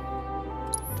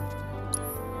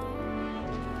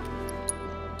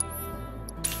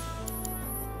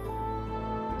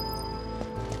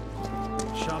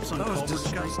 Shops on those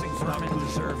disgusting vermin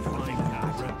deserve nothing.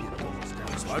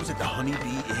 So I was at the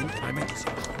Honeybee Inn and I met this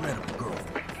incredible girl.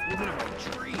 Living in a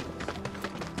tree.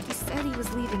 He said he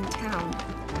was leaving town.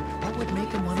 What would make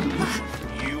him want to leave?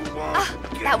 You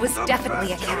won't That was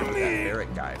definitely a cat. That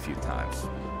Eric guy a few times.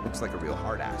 Looks like a real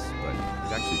hard ass, but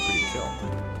he's actually pretty chill.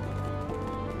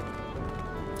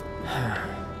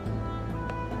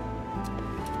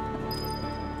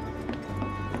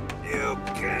 You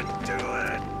can do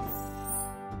it!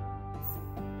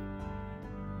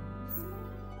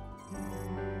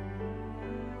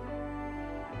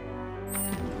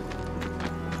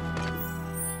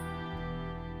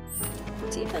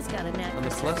 Tifa's got a knack. On the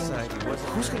plus side, he wasn't.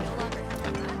 Who's gonna?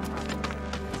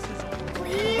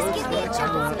 Please give me a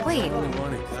job. Wait. I only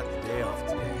wanted to cut the day off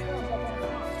today.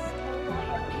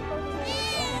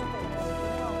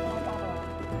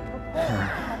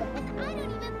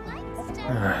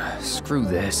 Screw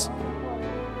this.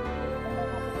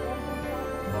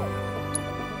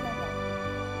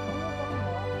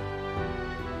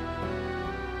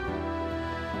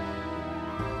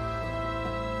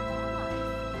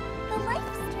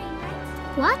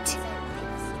 What?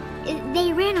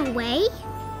 They ran away?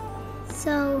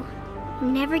 So,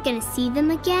 I'm never gonna see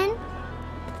them again?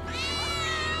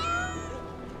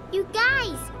 You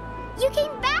guys! You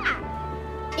came back!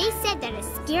 They said that a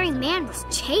scary man was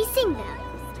chasing them.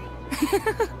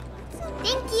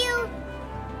 Thank you!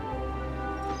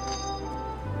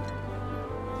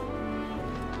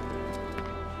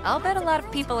 I'll bet a lot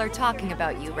of people are talking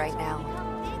about you right now.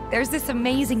 There's this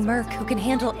amazing merc who can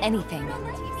handle anything.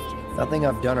 Nothing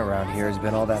I've done around here has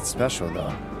been all that special,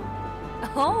 though.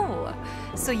 Oh,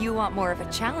 so you want more of a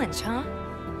challenge, huh?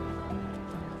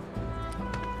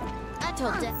 I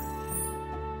told Dad.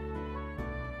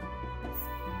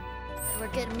 We're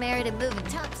getting married and moving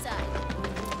topside.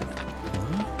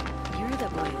 You're the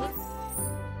boy.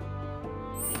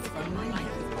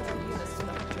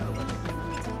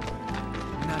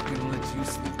 I'm not gonna let you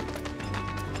sleep.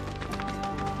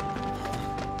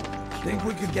 Think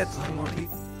we could get some more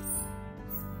people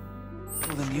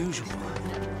than usual.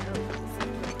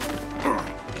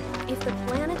 If the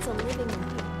planet's a living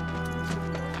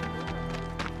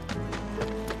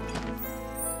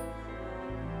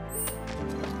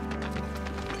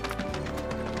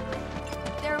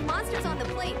There are monsters on the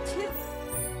plate, too.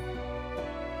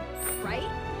 Right?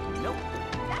 Nope.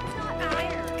 That's not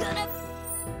fair. Gonna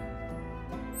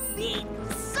be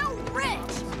so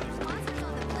rich! Monsters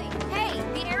on the plate. Hey,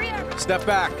 the area... Step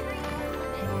back.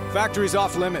 Factory's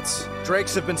off limits.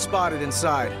 Drakes have been spotted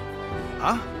inside.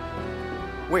 Huh?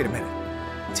 Wait a minute.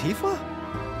 Tifa?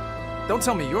 Don't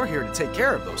tell me you're here to take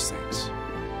care of those things.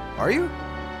 Are you?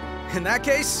 In that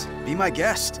case, be my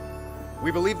guest.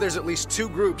 We believe there's at least 2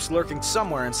 groups lurking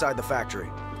somewhere inside the factory.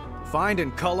 Find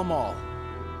and cull them all.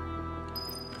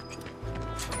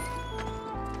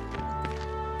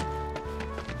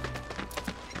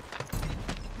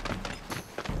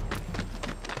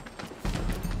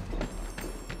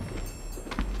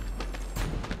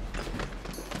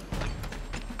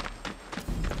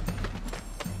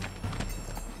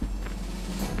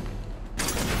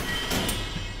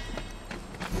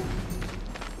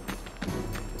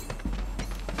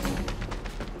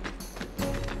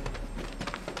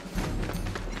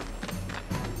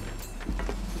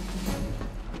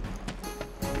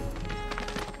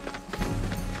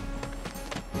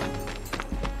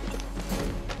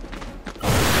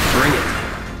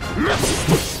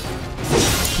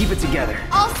 Keep it together.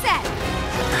 All set!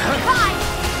 Bye!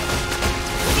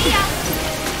 See ya!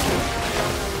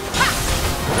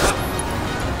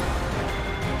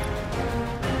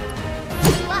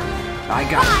 I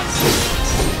got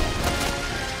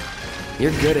it.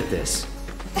 You're good at this.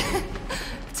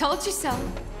 Told you so.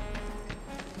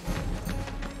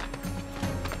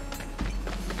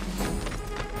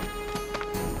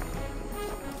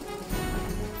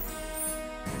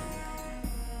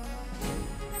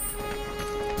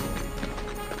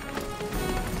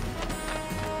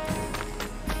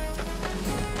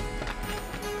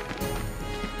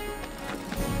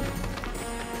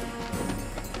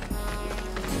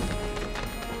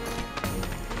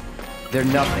 They're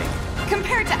nothing.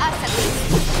 Compared to us, at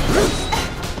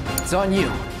least. It's on you.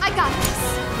 I got this.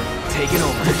 Take it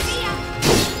over. See ya!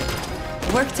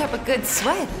 Worked up a good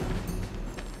sweat.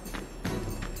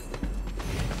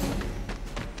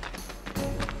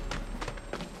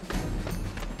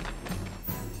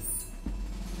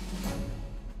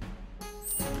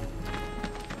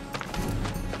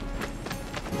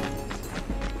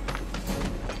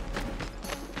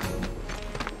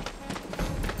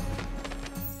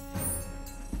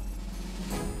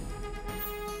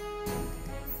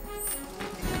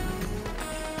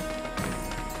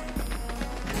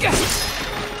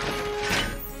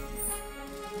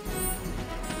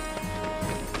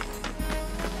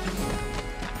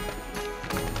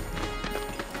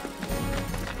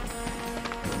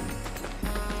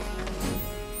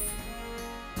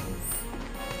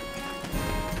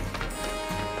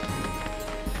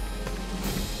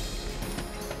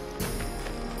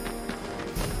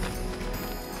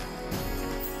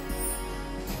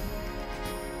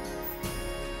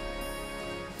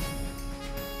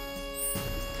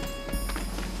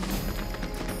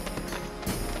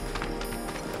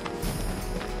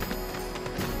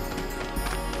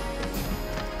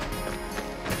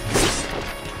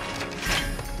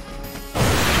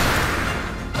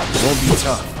 Won't be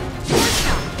tough.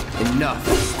 Enough.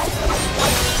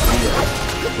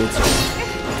 Yeah, it's over.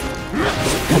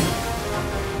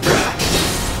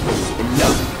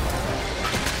 Enough.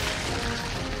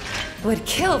 Would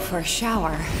kill for a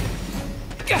shower.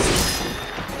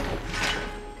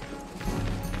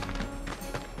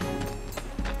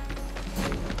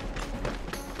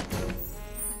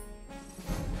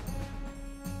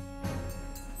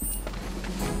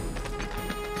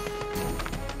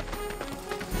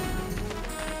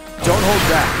 hold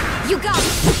back. You got it.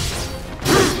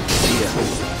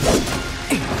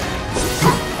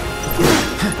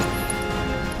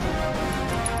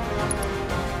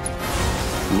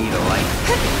 Need a light?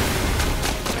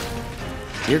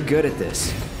 You're good at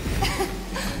this.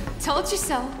 Told you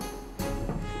so.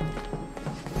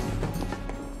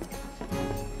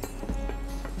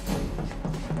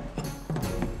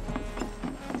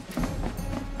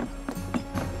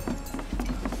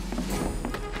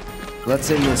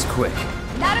 Let's end this quick.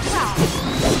 Not a problem.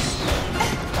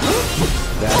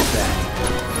 That's that.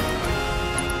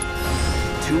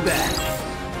 Too bad.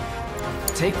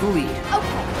 Take the lead.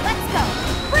 Okay, let's go.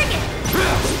 Bring it.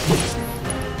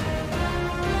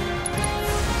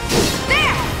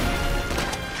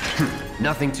 There!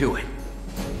 Nothing to it.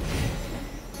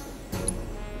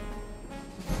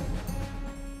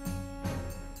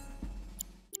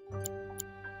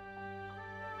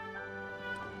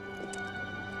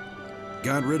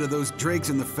 Got rid of those drakes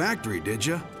in the factory, did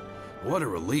ya? What a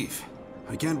relief.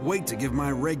 I can't wait to give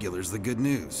my regulars the good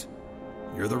news.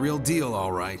 You're the real deal,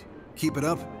 all right. Keep it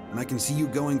up, and I can see you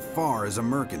going far as a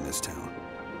merc in this town.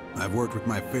 I've worked with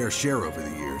my fair share over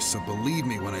the years, so believe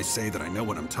me when I say that I know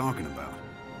what I'm talking about.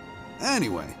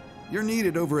 Anyway, you're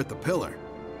needed over at the Pillar.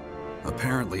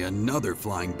 Apparently another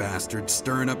flying bastard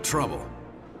stirring up trouble.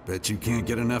 Bet you can't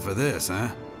get enough of this, huh?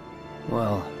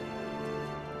 Well...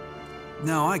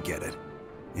 No, I get it.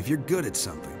 If you're good at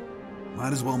something,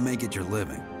 might as well make it your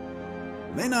living.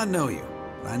 May not know you,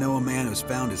 but I know a man who's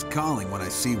found his calling when I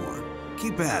see one.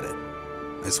 Keep at it.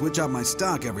 I switch out my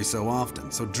stock every so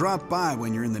often, so drop by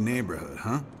when you're in the neighborhood,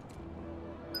 huh?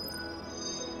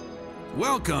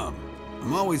 Welcome!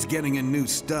 I'm always getting in new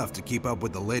stuff to keep up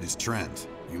with the latest trends.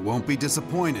 You won't be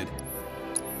disappointed.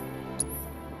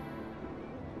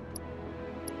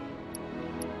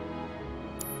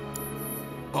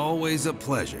 Always a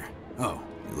pleasure. Oh,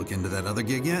 you look into that other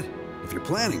gig yet? If you're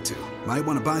planning to, might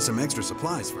want to buy some extra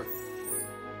supplies for...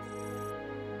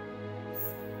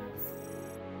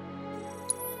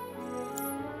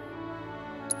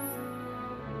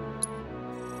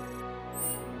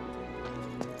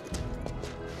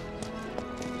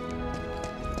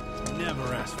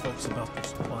 Never ask folks about their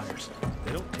suppliers.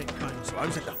 They don't take kindness. So I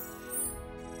was at the...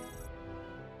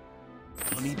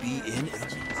 Honey bee in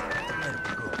and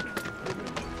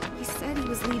He said he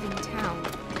was leaving town.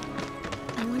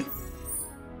 I wonder...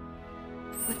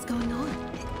 What's going on?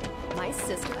 My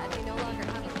sister that they no longer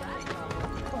have a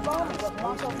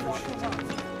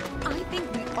I think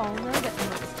we all know that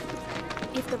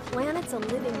if the planet's a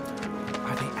living...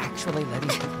 Are they actually letting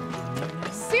people in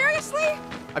there? Seriously?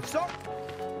 I'm sorry.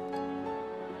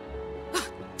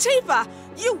 Tifa,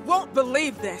 you won't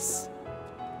believe this.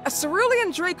 A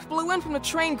cerulean drake flew in from the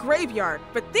train graveyard,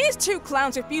 but these two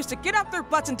clowns refused to get off their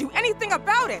butts and do anything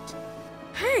about it.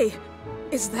 Hey,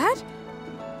 is that?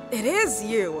 It is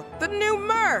you, the new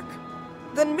merc.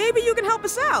 Then maybe you can help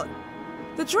us out.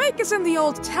 The drake is in the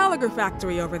old telegraph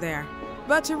factory over there.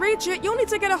 But to reach it, you'll need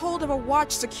to get a hold of a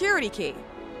watch security key.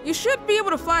 You should be able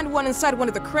to find one inside one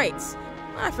of the crates.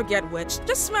 I forget which.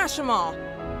 Just smash them all.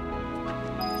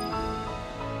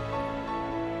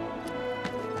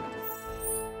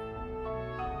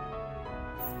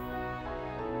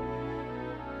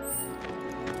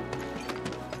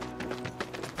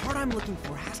 The part I'm looking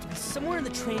for has to be somewhere in the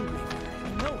train graveyard. I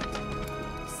know it.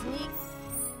 Sneak.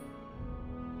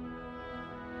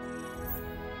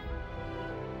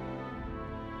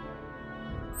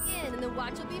 And the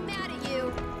watch will be mad at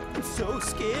you. I'm so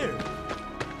scared.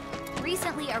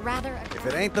 Recently, a rather... If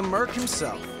it ain't the merc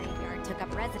himself. ...graveyard took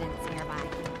up residence nearby.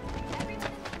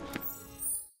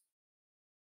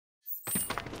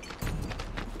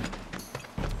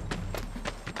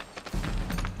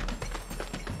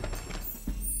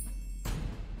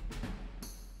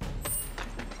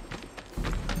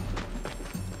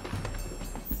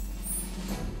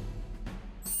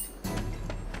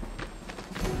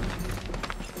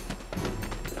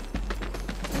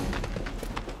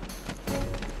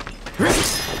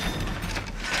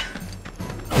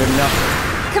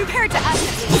 Compared to us,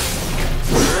 at least.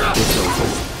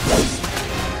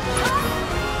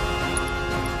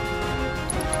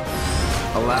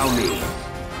 Allow me.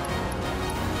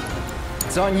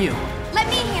 It's on you. Let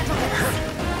me handle this.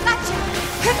 Gotcha.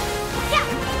 Yeah.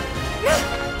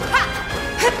 Ha.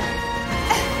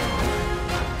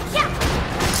 Yeah.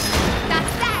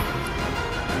 That's that.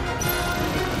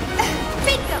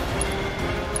 Bingo.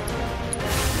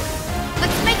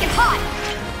 Let's make it hot.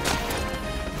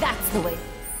 That's the way.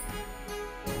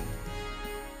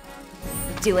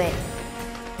 Do it.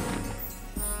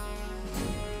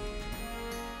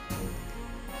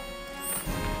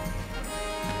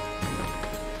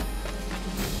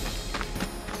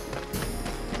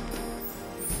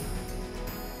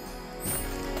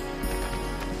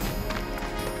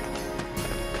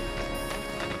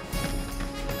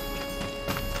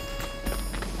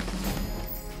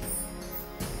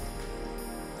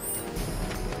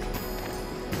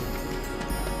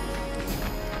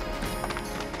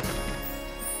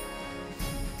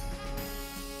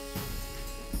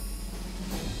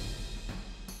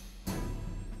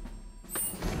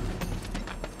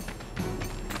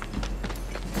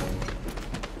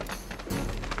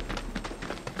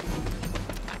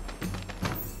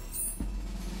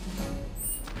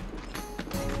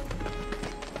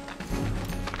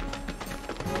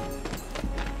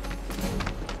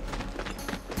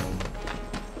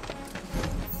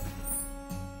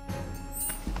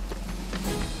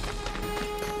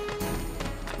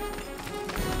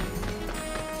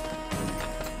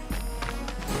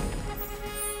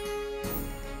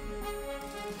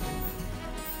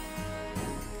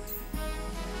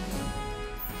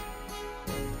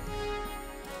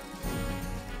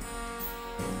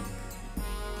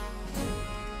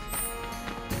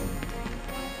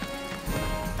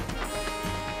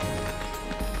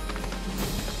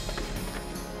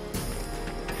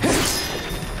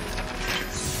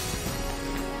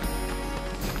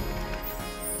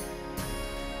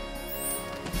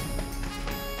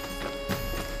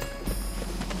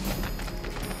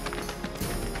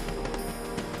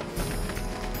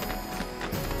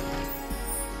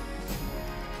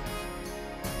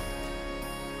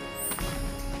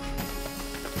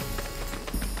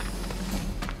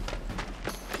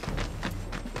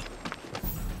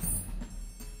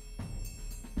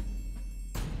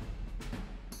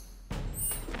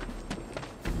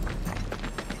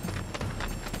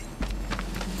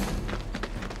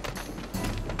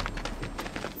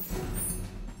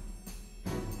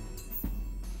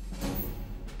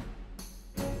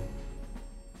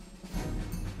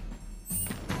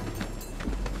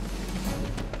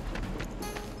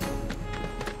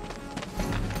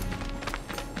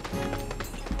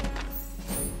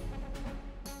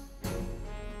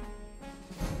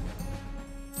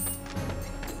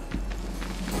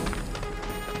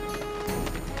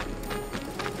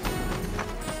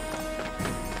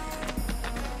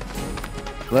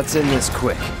 Let's end this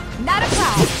quick. Not a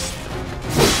problem.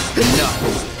 Enough.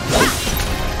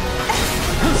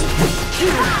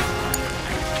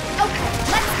 Okay,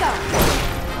 let's go.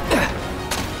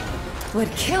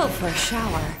 Would kill for a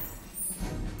shower.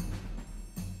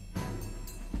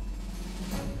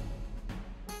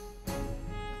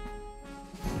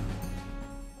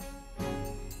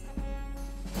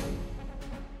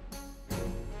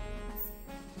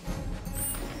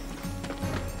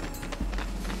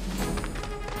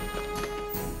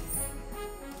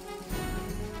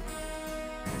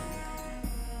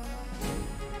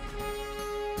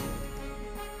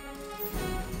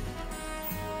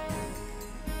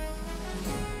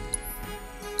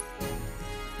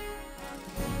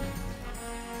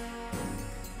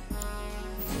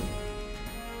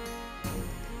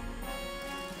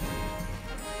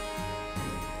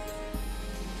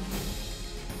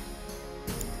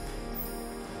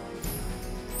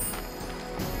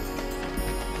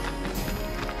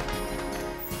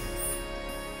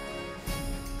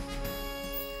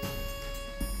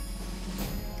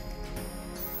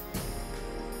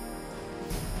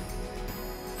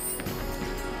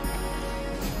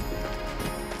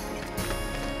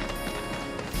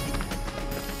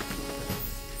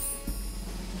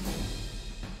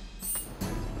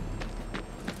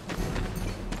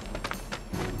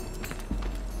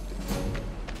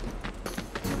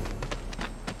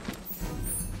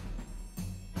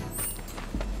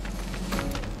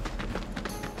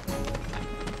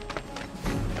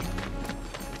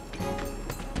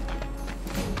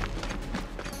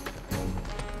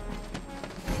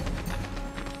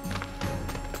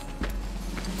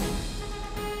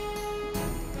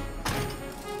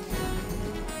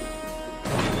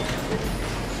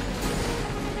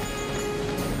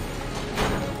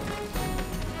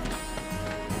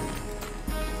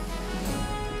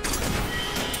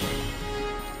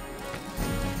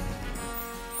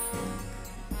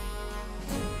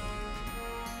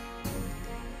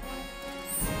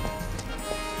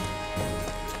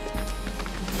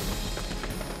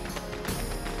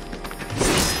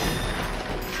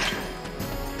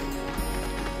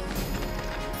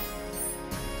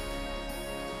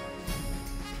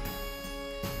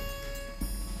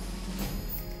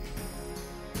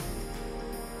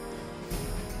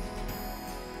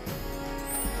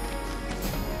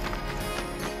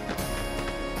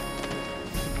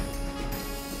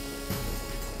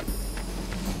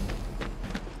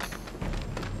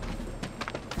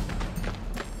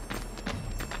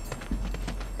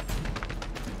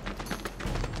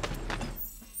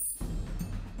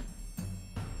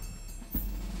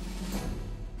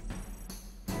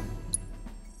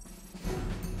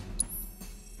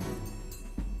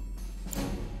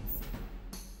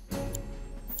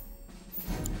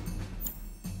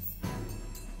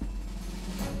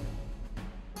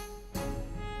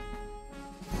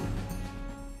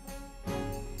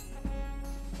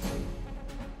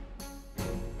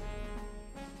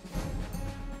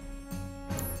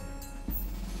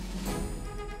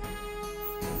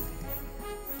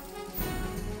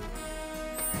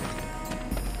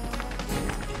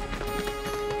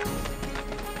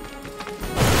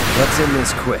 Let's end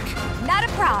this quick. Not a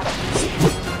problem.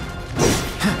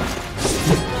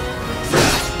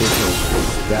 It's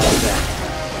over. That's that.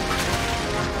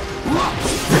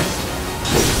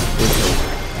 It's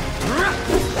over.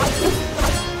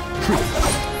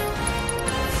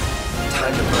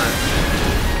 Time to burn.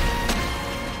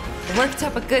 Worked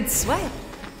up a good sweat.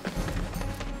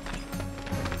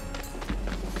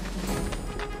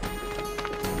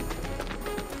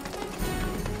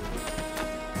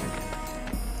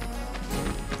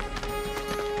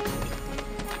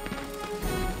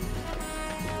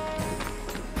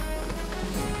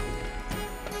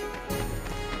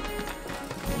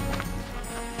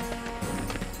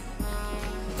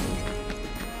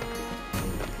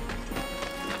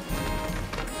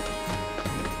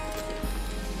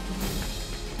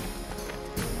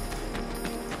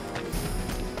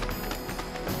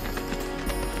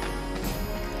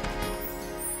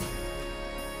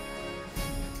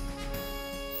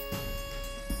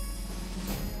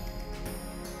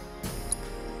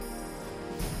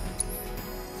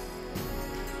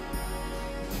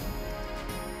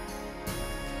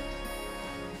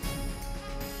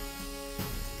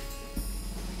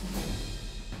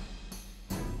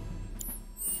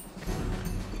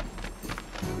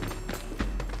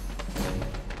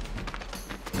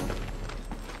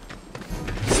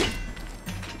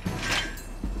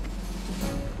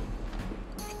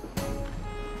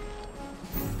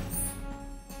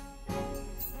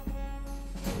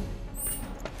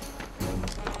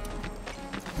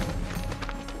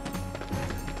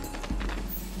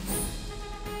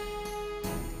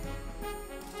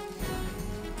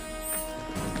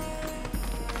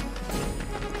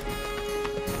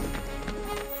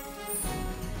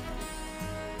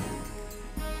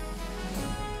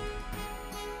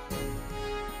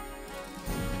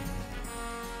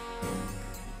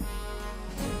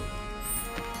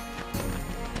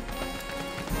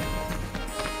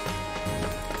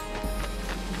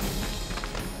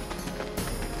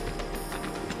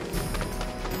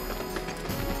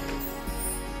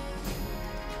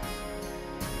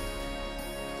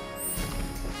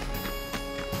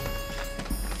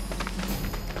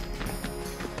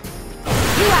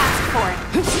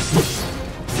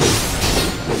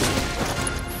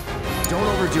 Don't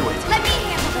overdo it. Let me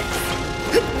handle this.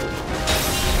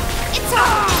 It's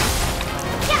on.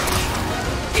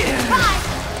 Yeah. Bye.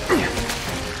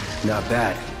 Not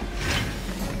bad.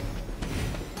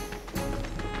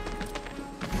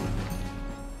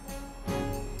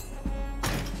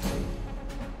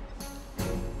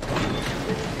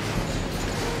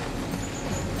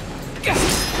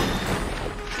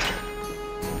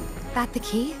 That the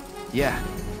key? Yeah.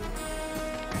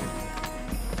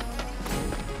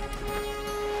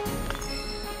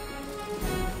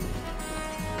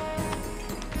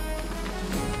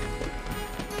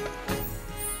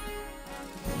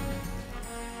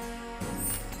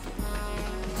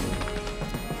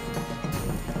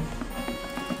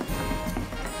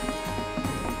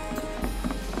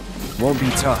 Won't be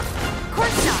tough. Of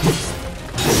course not.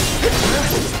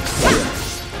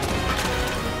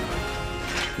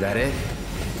 That it?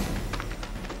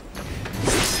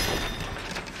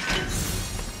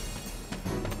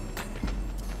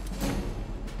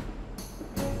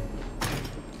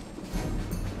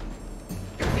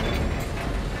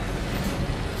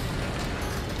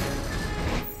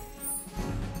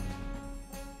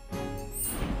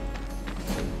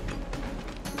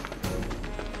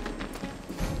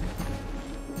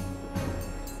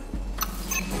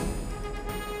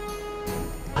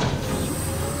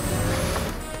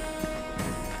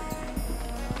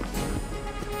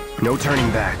 No turning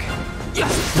back. Now.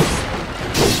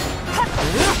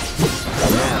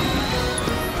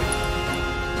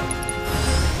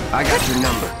 I got your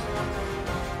number.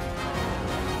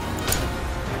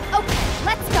 Okay,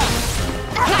 let's go.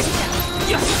 Gotcha.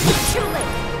 Too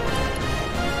late.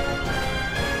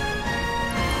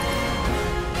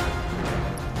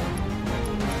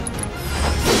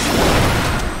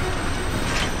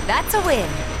 That's a win.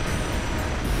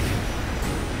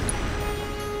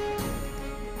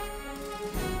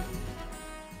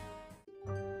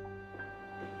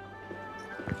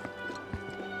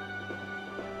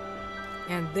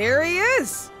 And there he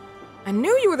is! I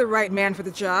knew you were the right man for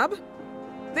the job.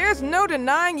 There's no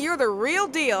denying you're the real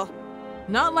deal.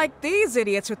 Not like these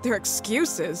idiots with their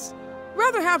excuses.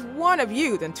 Rather have one of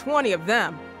you than 20 of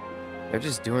them. They're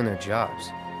just doing their jobs.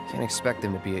 Can't expect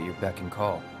them to be at your beck and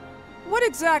call. What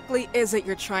exactly is it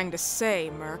you're trying to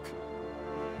say, Merc?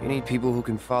 You need people who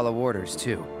can follow orders,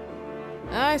 too.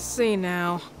 I see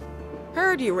now.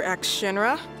 Heard you were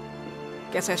ex-Shinra.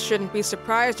 Guess I shouldn't be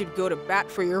surprised you'd go to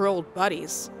bat for your old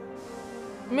buddies.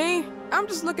 Me, I'm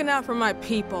just looking out for my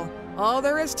people. All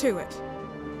there is to it.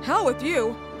 Hell with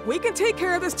you. We can take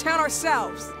care of this town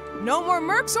ourselves. No more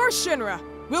mercs or Shinra.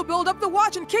 We'll build up the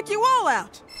watch and kick you all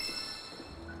out.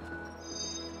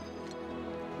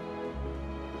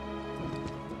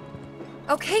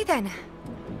 Okay then.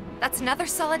 That's another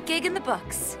solid gig in the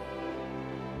books.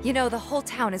 You know, the whole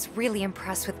town is really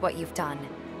impressed with what you've done.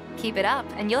 Keep it up,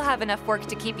 and you'll have enough work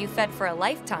to keep you fed for a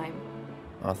lifetime.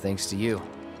 All thanks to you.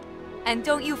 And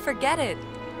don't you forget it.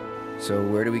 So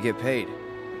where do we get paid?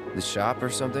 The shop or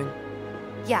something?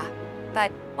 Yeah,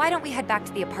 but why don't we head back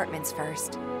to the apartments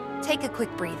first? Take a quick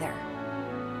breather.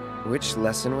 Which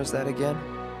lesson was that again?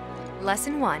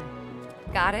 Lesson 1.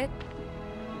 Got it?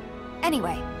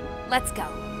 Anyway, let's go.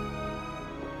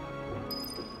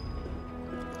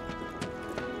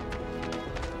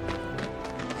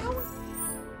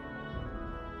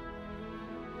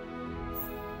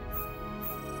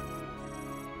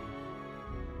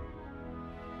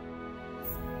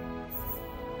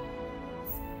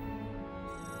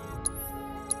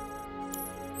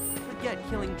 Forget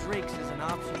killing drakes is an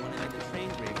option when I'm at the train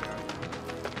graveyard.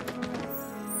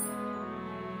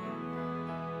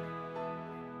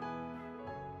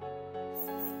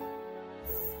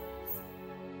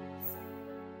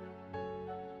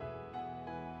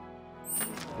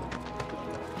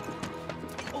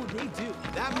 Oh, they do.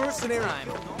 That mercenary time.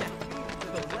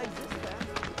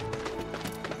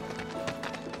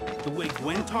 The way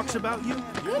Gwen talks about you?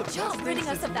 Good job ridding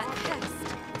us of that pest.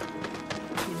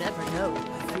 You never know.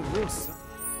 I feel real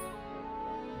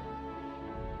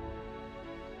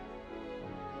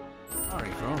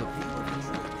sorry for all the people.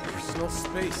 Personal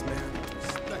space, man.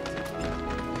 Respect it.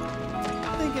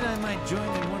 Thinking I might join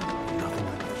in one. Nothing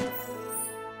like this.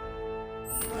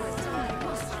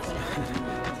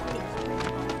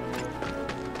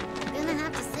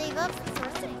 loves the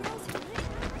Serenity.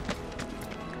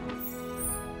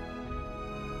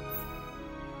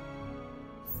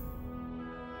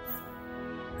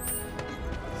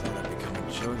 Thought I'd become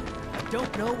a junior. I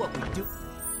don't know what we do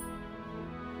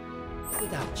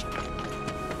without you.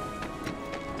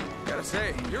 Gotta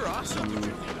say, you're awesome. You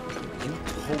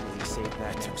totally saved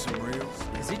that. Took some reels.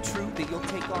 Is it true that you'll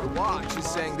take our Watch is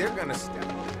saying they're gonna step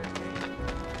up their game.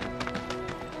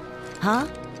 Huh?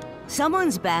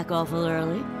 Someone's back awful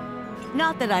early.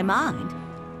 Not that I mind.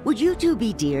 Would you two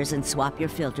be dears and swap your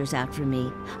filters out for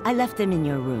me? I left them in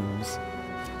your rooms.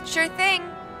 Sure thing.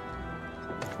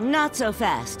 Not so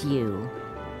fast, you.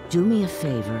 Do me a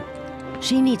favor.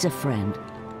 She needs a friend.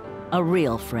 A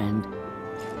real friend.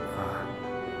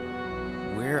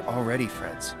 We're already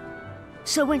friends.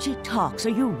 So when she talks, are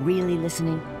you really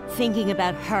listening? Thinking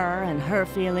about her and her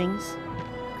feelings?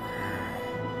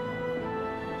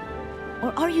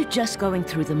 Or are you just going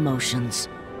through the motions?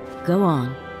 Go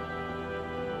on.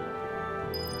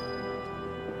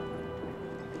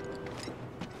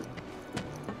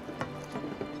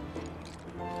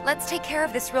 Let's take care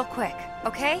of this real quick,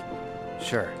 okay?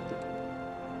 Sure.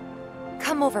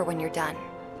 Come over when you're done.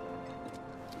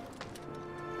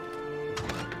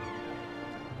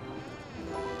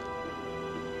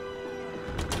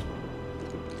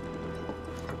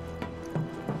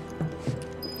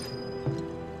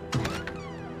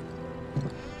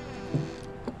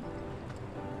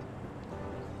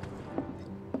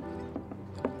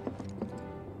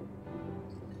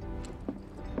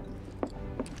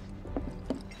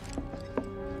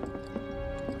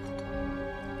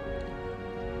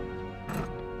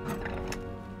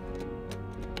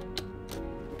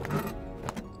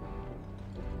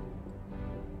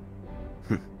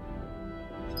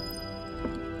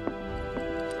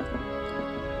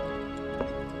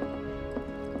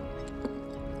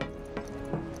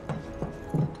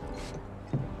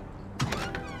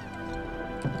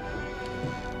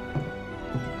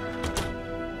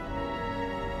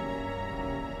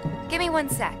 Give me 1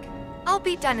 sec. I'll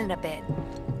be done in a bit.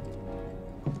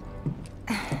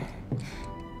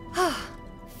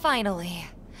 Finally.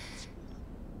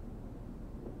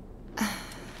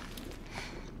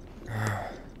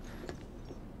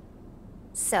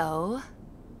 So,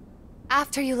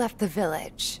 after you left the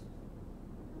village,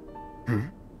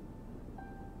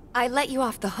 I let you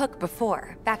off the hook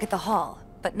before, back at the hall,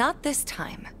 but not this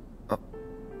time.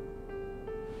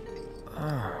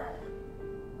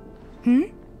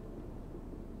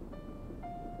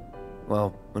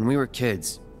 Well, when we were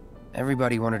kids,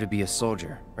 everybody wanted to be a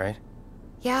soldier, right?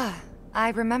 Yeah, I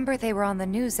remember they were on the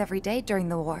news every day during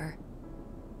the war.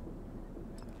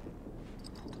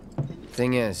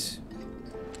 Thing is,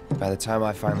 by the time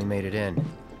I finally made it in,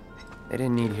 they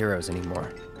didn't need heroes anymore.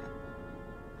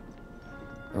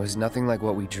 It was nothing like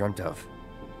what we dreamt of.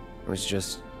 It was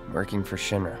just working for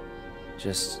Shinra.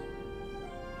 Just...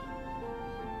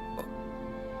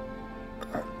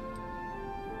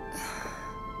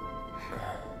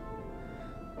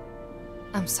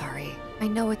 I'm sorry. I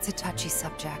know it's a touchy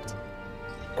subject.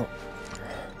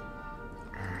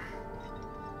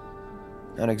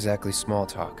 Not exactly small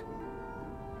talk.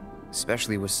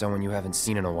 Especially with someone you haven't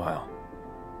seen in a while.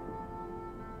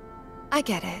 I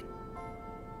get it.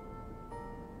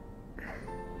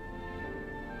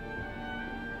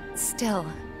 Still,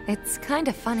 it's kind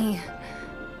of funny.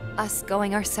 Us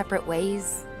going our separate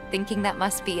ways, thinking that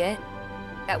must be it.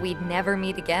 That we'd never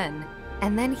meet again.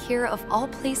 And then here, of all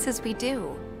places, we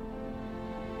do.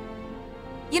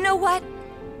 You know what?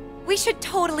 We should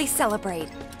totally celebrate.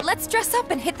 Let's dress up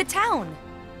and hit the town.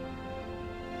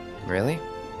 Really?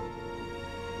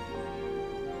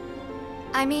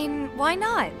 I mean, why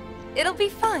not? It'll be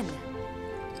fun.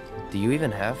 Do you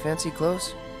even have fancy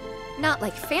clothes? Not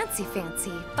like fancy,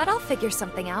 but I'll figure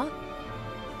something out.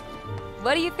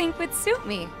 What do you think would suit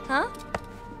me, huh?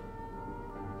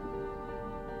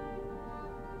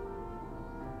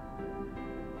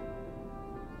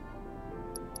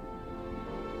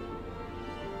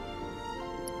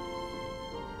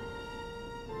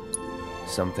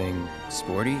 Something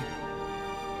sporty?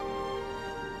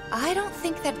 I don't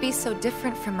think that'd be so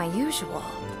different from my usual.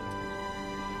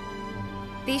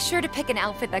 Be sure to pick an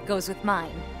outfit that goes with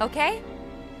mine, okay?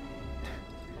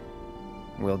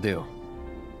 Will do.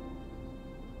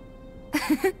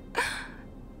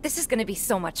 This is gonna be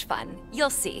so much fun. You'll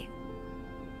see.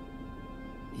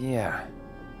 Yeah.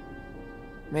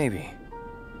 Maybe.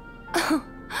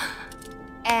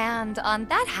 And on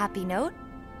that happy note,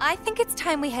 I think it's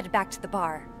time we head back to the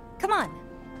bar. Come on.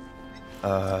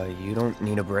 You don't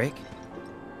need a break?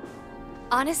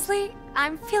 Honestly,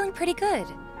 I'm feeling pretty good.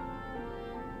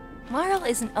 Marl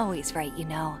isn't always right, you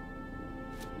know.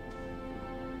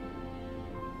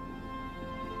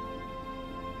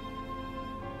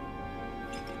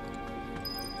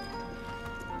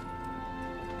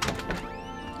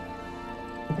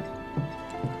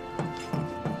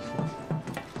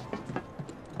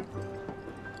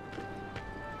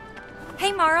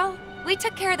 Hey, Marl. We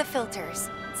took care of the filters,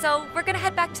 so we're gonna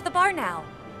head back to the bar now.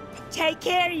 Take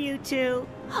care, you two.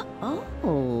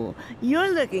 Oh,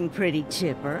 you're looking pretty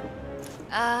chipper.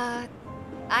 I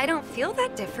don't feel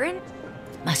that different.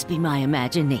 Must be my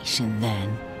imagination,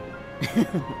 then.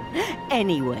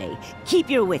 Anyway, keep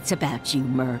your wits about you,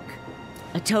 Merc.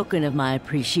 A token of my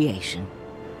appreciation.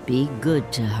 Be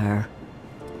good to her.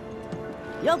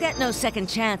 You'll get no second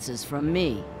chances from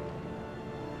me.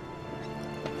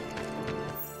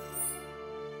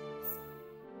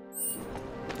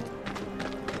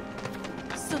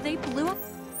 So they blew up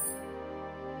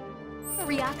the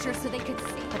reactor so they could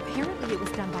see. Apparently it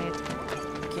was done by a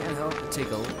tour. Can't help but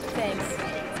take a look. Thanks.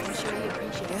 I'm sure you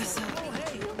appreciate it.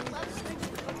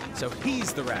 So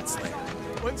he's the rat slayer.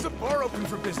 When's the bar open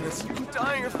for business? I'm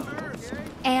dying of thirst.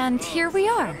 And here we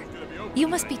are. You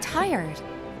must be tired.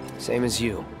 Same as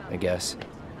you, I guess.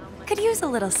 Could use a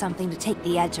little something to take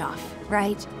the edge off,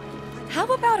 right? How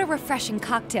about a refreshing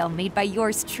cocktail made by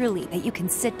yours truly that you can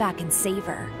sit back and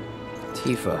savor?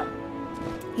 Tifa.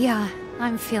 Yeah,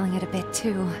 I'm feeling it a bit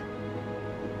too.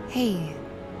 Hey,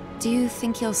 do you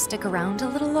think you'll stick around a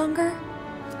little longer?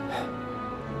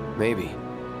 Maybe.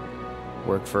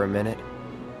 Work for a minute,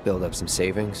 build up some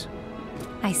savings.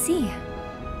 I see.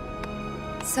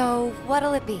 So,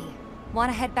 what'll it be? Want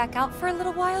to head back out for a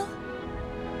little while?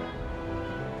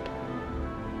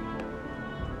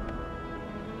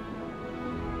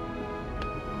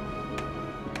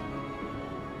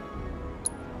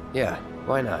 Yeah,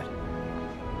 why not?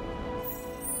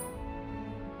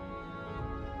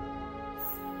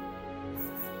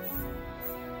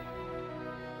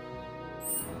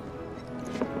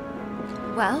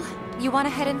 Well, you want to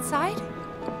head inside?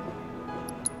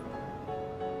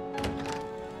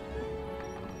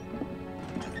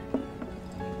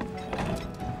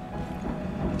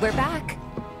 We're back.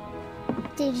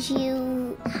 Did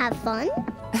you have fun?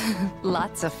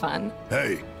 Lots of fun.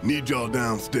 Hey, need y'all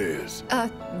downstairs.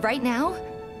 Right now?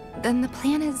 Then the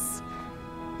plan is...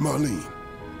 Marlene,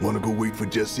 wanna go wait for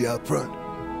Jesse out front?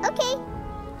 Okay.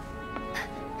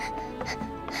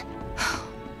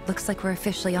 Looks like we're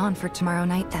officially on for tomorrow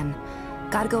night then.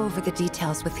 Gotta go over the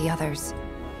details with the others.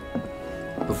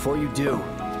 Before you do,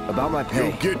 about my pay...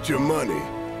 You'll get your money.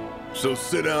 So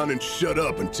sit down and shut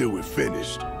up until we're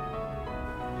finished.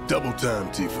 Double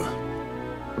time, Tifa.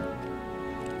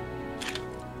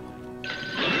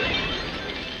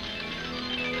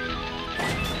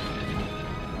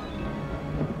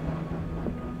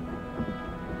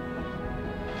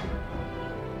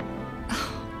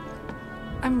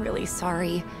 I'm really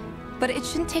sorry, but it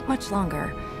shouldn't take much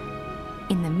longer.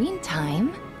 In the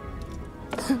meantime...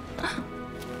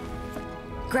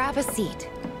 grab a seat.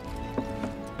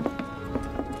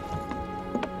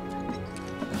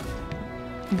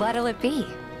 What'll it be?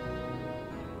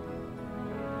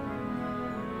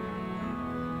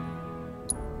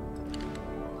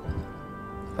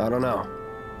 I don't know.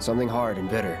 Something hard and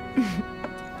bitter.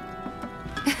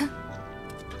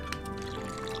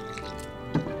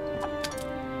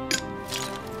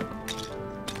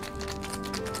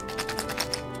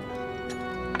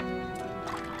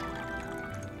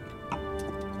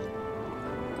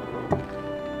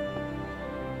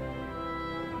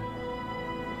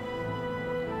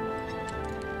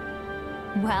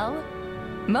 Well,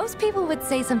 most people would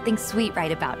say something sweet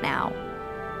right about now.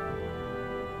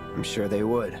 I'm sure they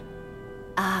would.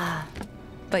 Ah,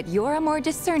 but you're a more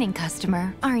discerning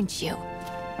customer, aren't you?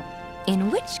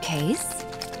 In which case...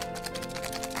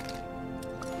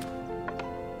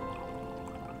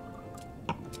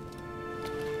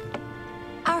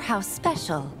 our house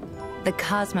special, the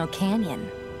Cosmo Canyon.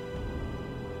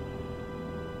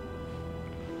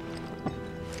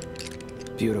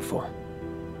 Beautiful.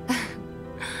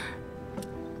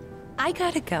 I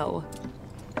gotta go.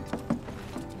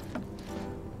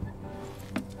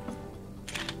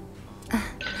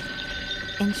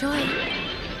 Enjoy.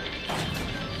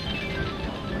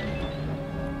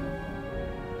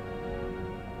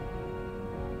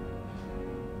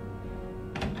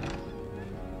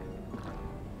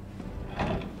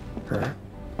 Huh?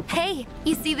 Hey,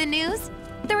 you see the news?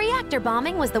 The reactor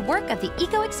bombing was the work of the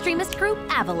eco-extremist group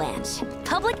Avalanche.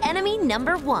 Public enemy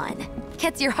 #1.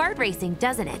 Gets your heart racing,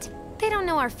 doesn't it? They don't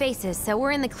know our faces, so we're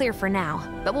in the clear for now.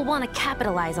 But we'll want to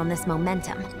capitalize on this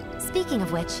momentum. Speaking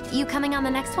of which, you coming on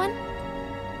the next one?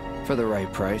 For the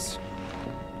right price.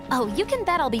 Oh, you can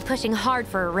bet I'll be pushing hard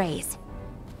for a raise.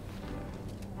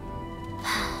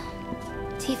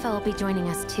 Tifa will be joining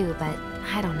us too, but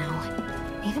I don't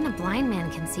know. Even a blind man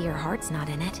can see her heart's not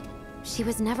in it. She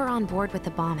was never on board with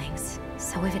the bombings,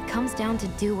 so if it comes down to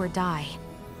do or die...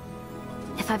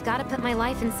 if I've got to put my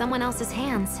life in someone else's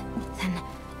hands, then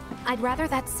I'd rather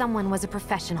that someone was a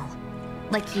professional.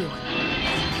 Like you.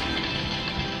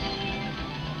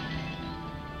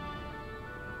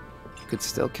 Could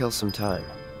still kill some time.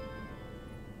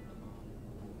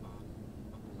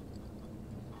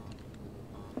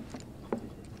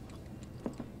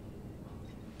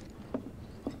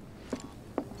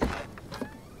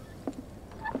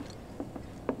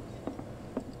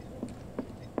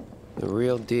 The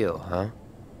real deal, huh?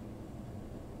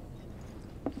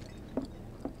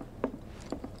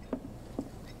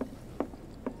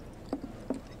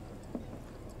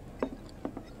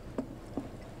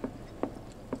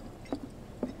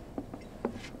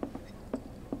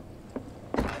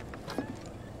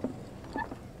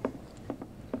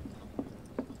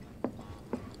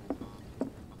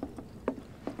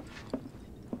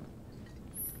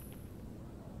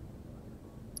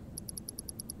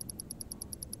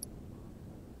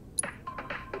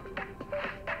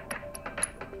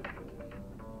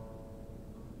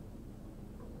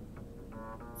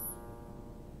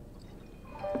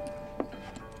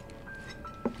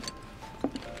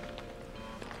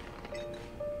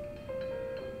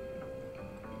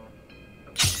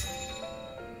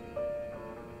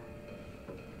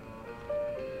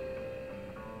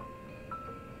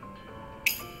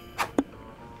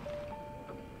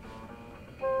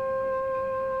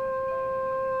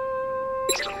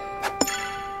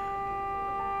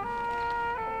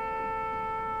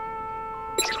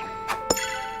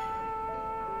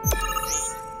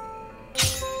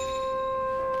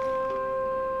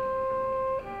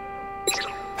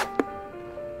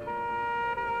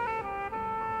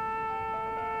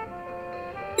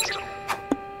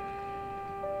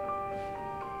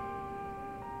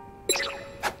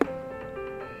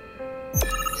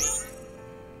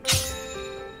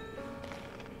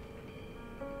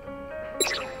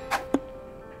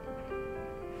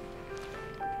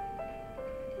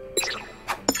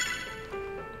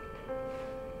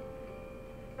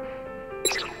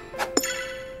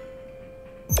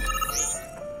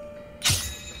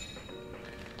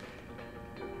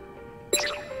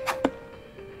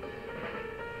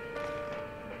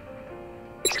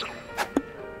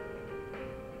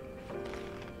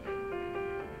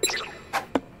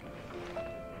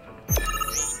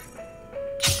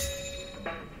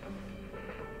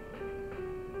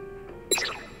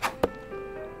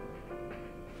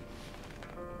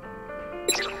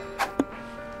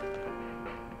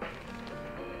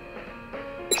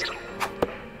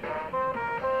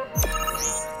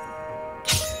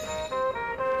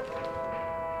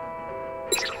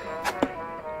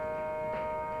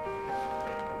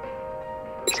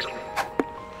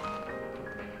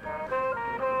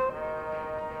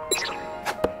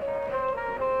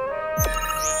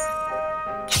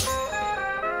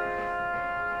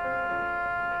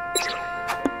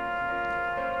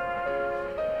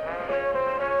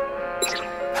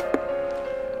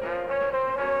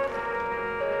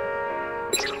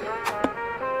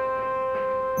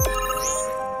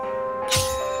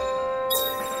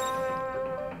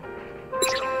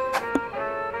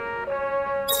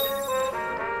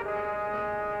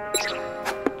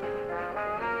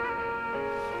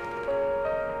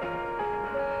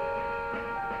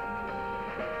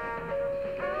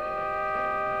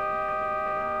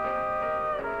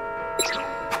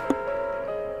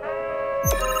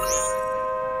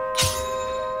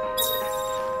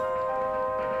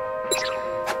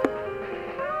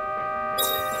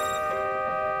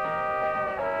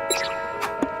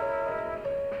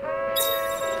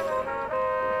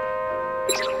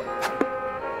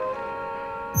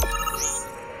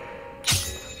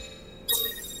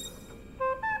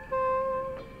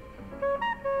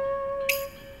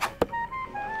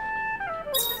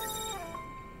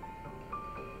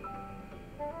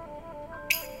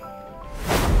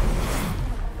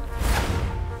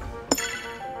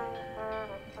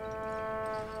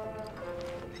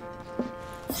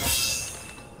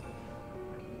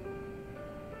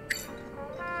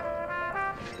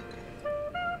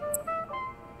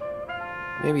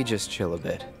 Maybe just chill a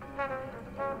bit.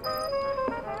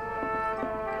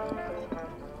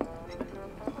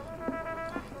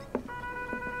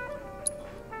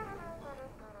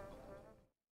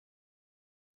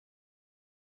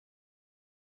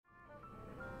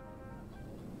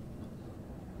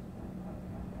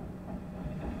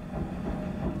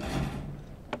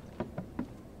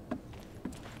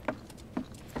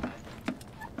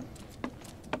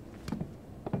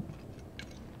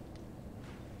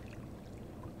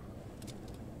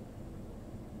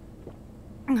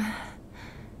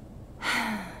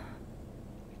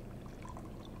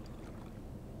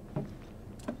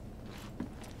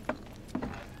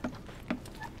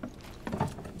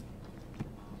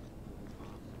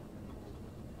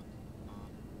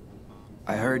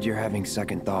 heard you're having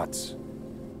second thoughts.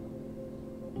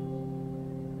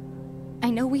 I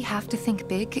know we have to think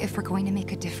big if we're going to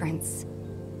make a difference.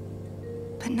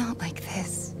 But not like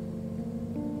this.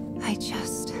 I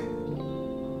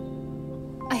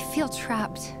feel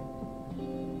trapped.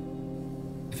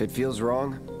 If it feels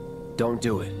wrong, don't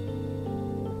do it.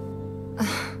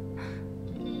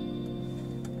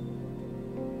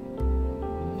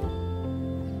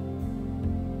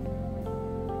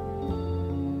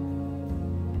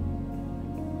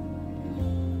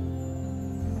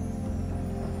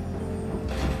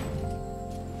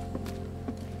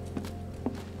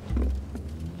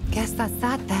 Guess that's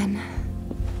that then.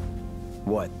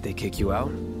 What, they kick you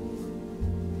out?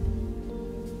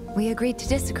 We agreed to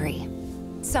disagree.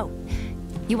 So,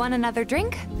 you want another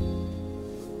drink?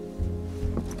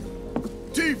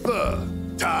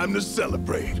 Tifa! Time to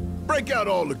celebrate. Break out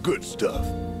all the good stuff.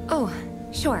 Oh,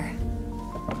 sure.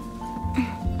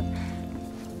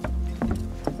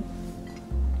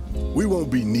 We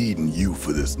won't be needing you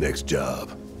for this next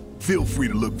job. Feel free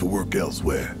to look for work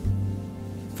elsewhere.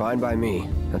 Fine by me.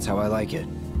 That's how I like it.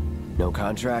 No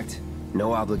contract,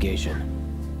 no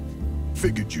obligation.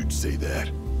 Figured you'd say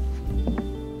that.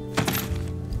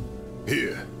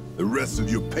 Here, the rest of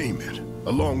your payment,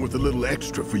 along with a little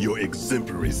extra for your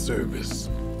exemplary service.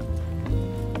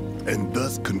 And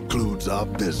thus concludes our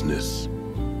business.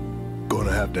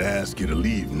 Gonna have to ask you to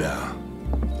leave now.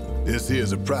 This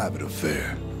here's a private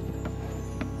affair.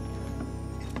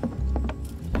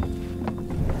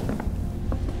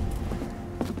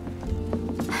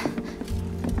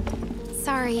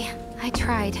 Sorry, I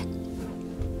tried.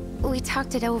 We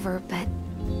talked it over, but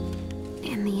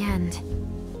in the end,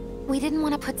 we didn't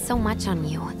want to put so much on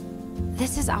you.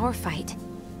 This is our fight.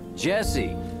 Jesse,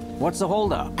 what's the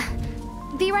holdup?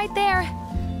 Be right there.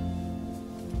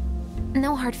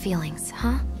 No hard feelings,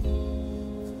 huh?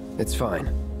 It's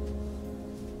fine.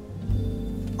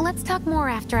 Let's talk more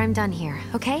after I'm done here,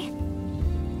 okay?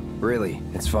 Really,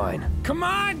 it's fine. Come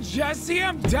on, Jesse,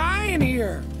 I'm dying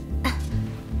here.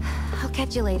 I'll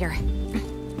catch you later.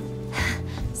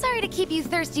 Sorry to keep you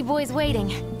thirsty boys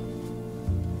waiting.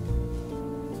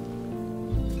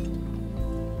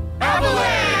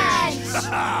 Avalanche!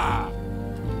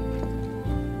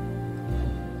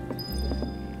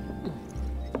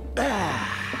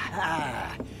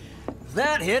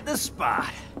 That hit the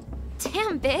spot.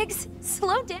 Damn, Biggs.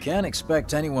 Slow down. Can't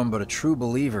expect anyone but a true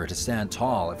believer to stand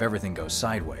tall if everything goes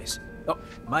sideways. Oh,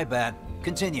 my bad.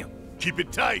 Continue. Keep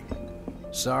it tight.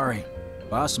 Sorry.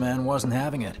 Boss man wasn't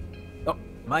having it. Oh,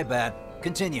 my bad.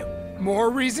 Continue. More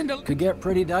reason to... Could get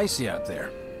pretty dicey out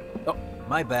there. Oh,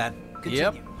 my bad. Continue.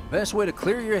 Yep. Best way to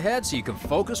clear your head so you can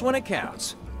focus when it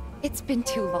counts. It's been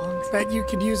too long. Bet you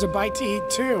could use a bite to eat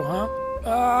too, huh?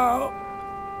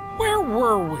 Where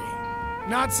were we?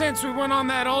 Not since we went on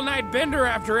that all-night bender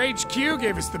after HQ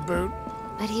gave us the boot.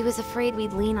 But he was afraid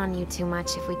we'd lean on you too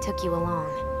much if we took you along.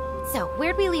 So,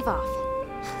 where'd we leave off?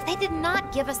 They did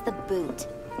not give us the boot.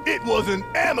 It wasn't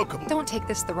amicable. Don't take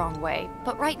this the wrong way,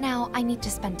 but right now I need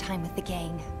to spend time with the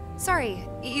gang. Sorry,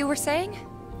 you were saying?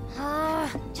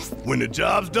 Just... When the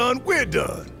job's done, we're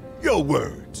done. Your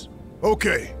words.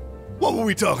 Okay, what were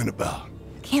we talking about?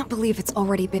 Can't believe it's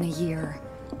already been a year.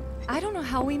 I don't know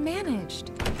how we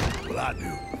managed. Well, I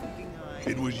do.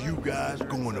 It was you guys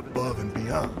going above and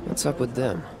beyond. What's up with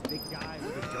them?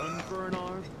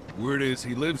 Word is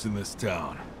he lives in this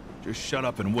town. Just shut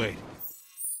up and wait.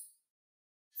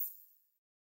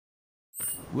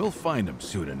 We'll find him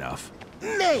soon enough.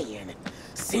 Man!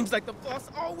 Seems like the boss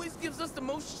always gives us the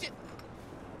most shit.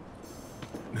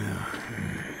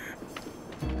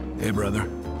 Hey, brother.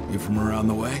 You from around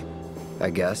the way? I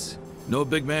guess. No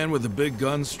big man with a big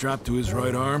gun strapped to his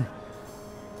right arm?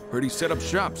 Heard he set up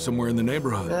shop somewhere in the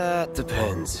neighborhood. That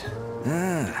depends.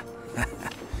 Ah.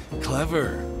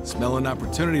 Clever. Smell an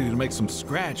opportunity to make some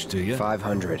scratch, do you?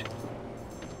 500.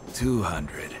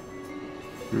 200.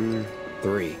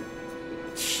 3.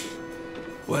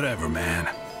 Whatever, man.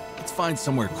 Let's find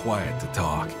somewhere quiet to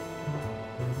talk.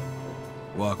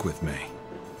 Walk with me.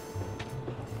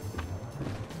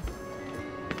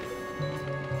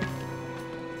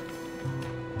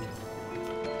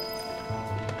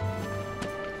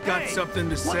 Got something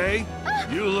to say?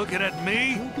 You looking at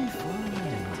me?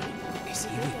 Is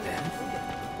he with them?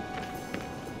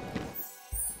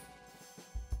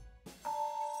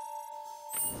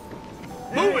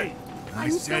 Move it! I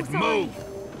said move!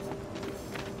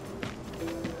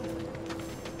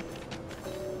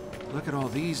 Look at all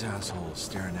these assholes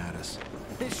staring at us.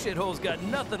 This shithole's got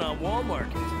nothing on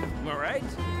Walmart. Am I right?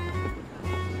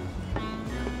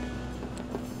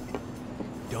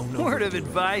 Don't Word of overdo it.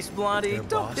 advice, Blondie. Their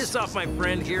Don't boss piss off my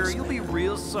friend here. You'll be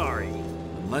real sorry.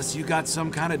 Unless you got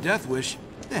some kind of death wish,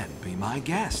 then be my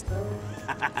guest.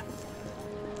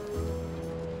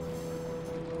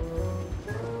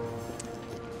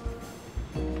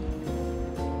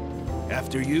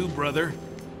 After you, brother.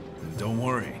 And don't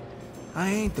worry, I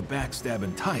ain't the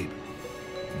backstabbing type.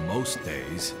 Most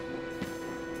days.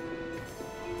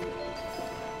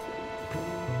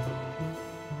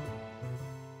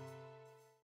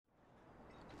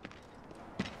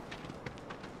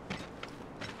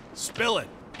 Spill it.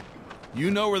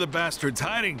 You know where the bastard's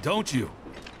hiding, don't you?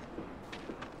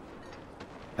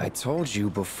 I told you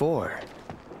before.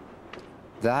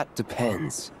 That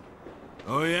depends.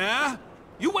 Oh yeah?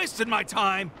 You wasted my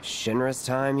time! Shinra's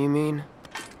time, you mean?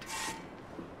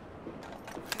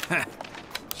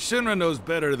 Shinra knows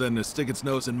better than to stick its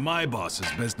nose in my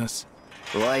boss's business.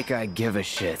 Like I give a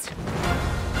shit.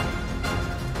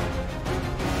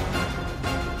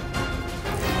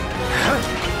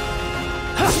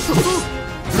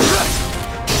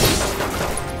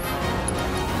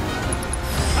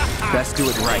 Best do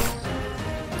it right.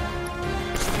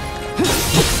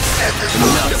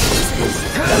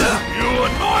 You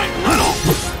annoying little...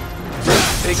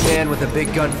 Big man with a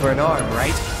big gun for an arm,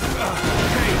 right?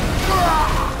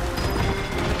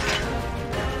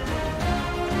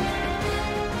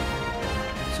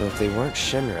 So if they weren't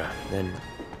Shinra, then...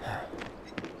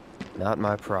 not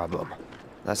my problem.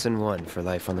 Lesson 1 for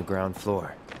life on the ground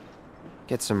floor.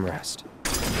 Get some rest.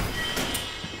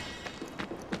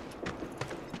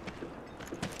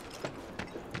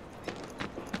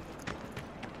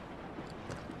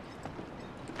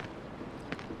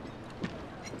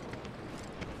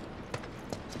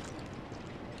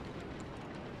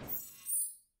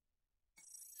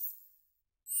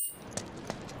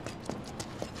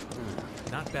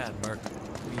 Not bad, Merc.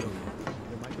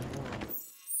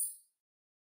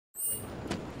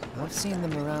 I've seen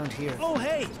them around here. Oh,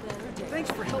 hey!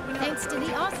 Thanks for helping out. Thanks to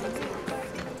the awesome.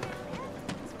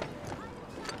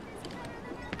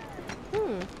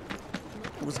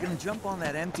 I was gonna jump on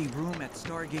that empty room at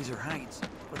Stargazer Heights,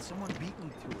 but someone beat me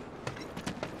to it.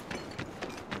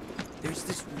 There's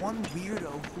this one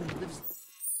weirdo who lives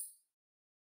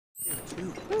there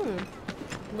too.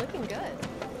 Looking good.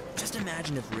 Just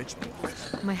imagine if rich people...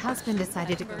 My husband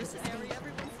decided to go.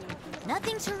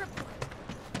 Nothing to report.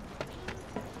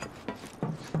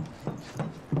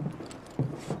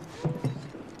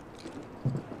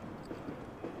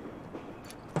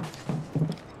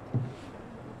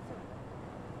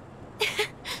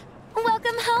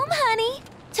 Welcome home, honey.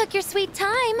 Took your sweet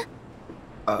time.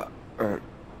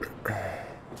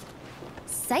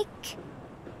 Psych.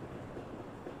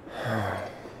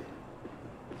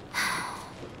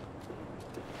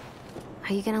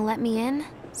 Are you gonna let me in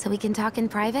so we can talk in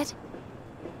private?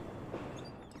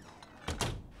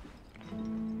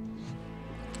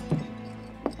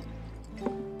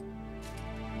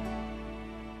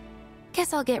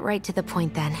 Guess I'll get right to the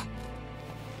point then.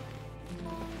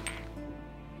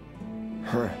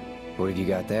 Huh. What have you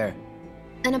got there?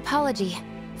 An apology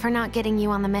for not getting you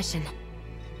on the mission.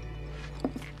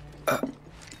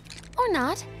 Or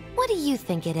not. What do you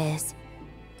think it is?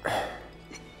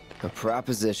 A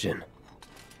proposition.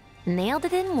 Nailed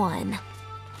it in one.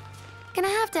 Gonna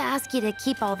have to ask you to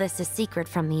keep all this a secret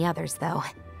from the others, though.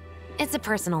 It's a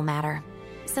personal matter.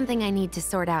 Something I need to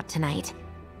sort out tonight.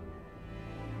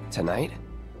 Tonight?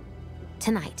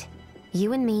 Tonight.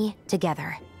 You and me,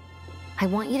 together. I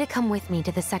want you to come with me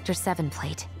to the Sector 7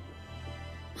 plate.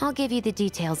 I'll give you the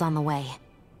details on the way.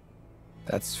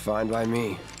 That's fine by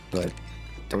me, but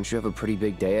don't you have a pretty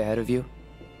big day ahead of you?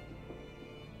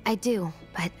 I do,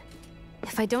 but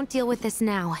if I don't deal with this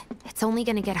now, it's only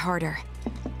gonna get harder.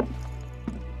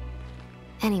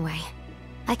 Anyway,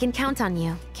 I can count on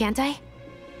you, can't I?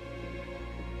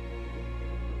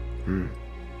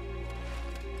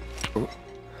 Oh.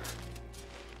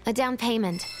 A down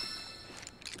payment.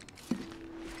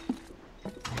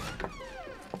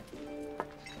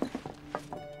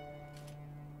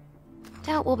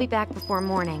 Doubt we'll be back before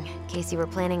morning, in case you were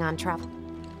planning on travel.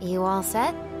 You all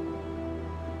set?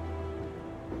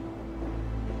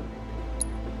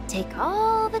 Take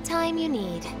all the time you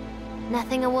need.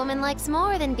 Nothing a woman likes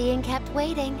more than being kept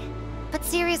waiting. But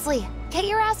seriously, get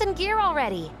your ass in gear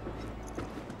already.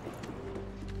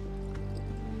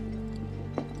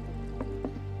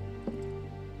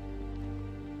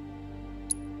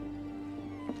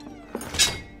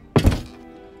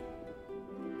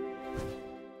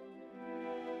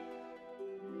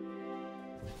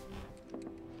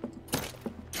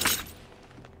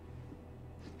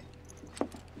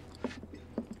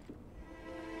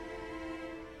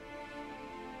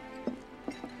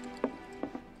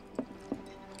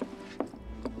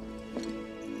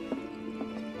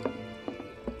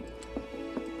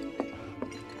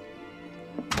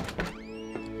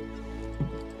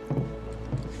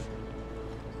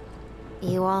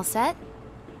 You all set?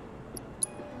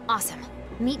 Awesome.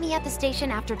 Meet me at the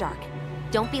station after dark.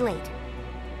 Don't be late.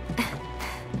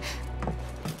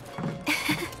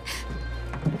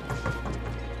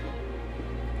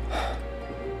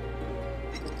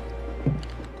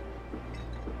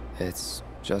 It's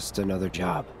just another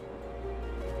job.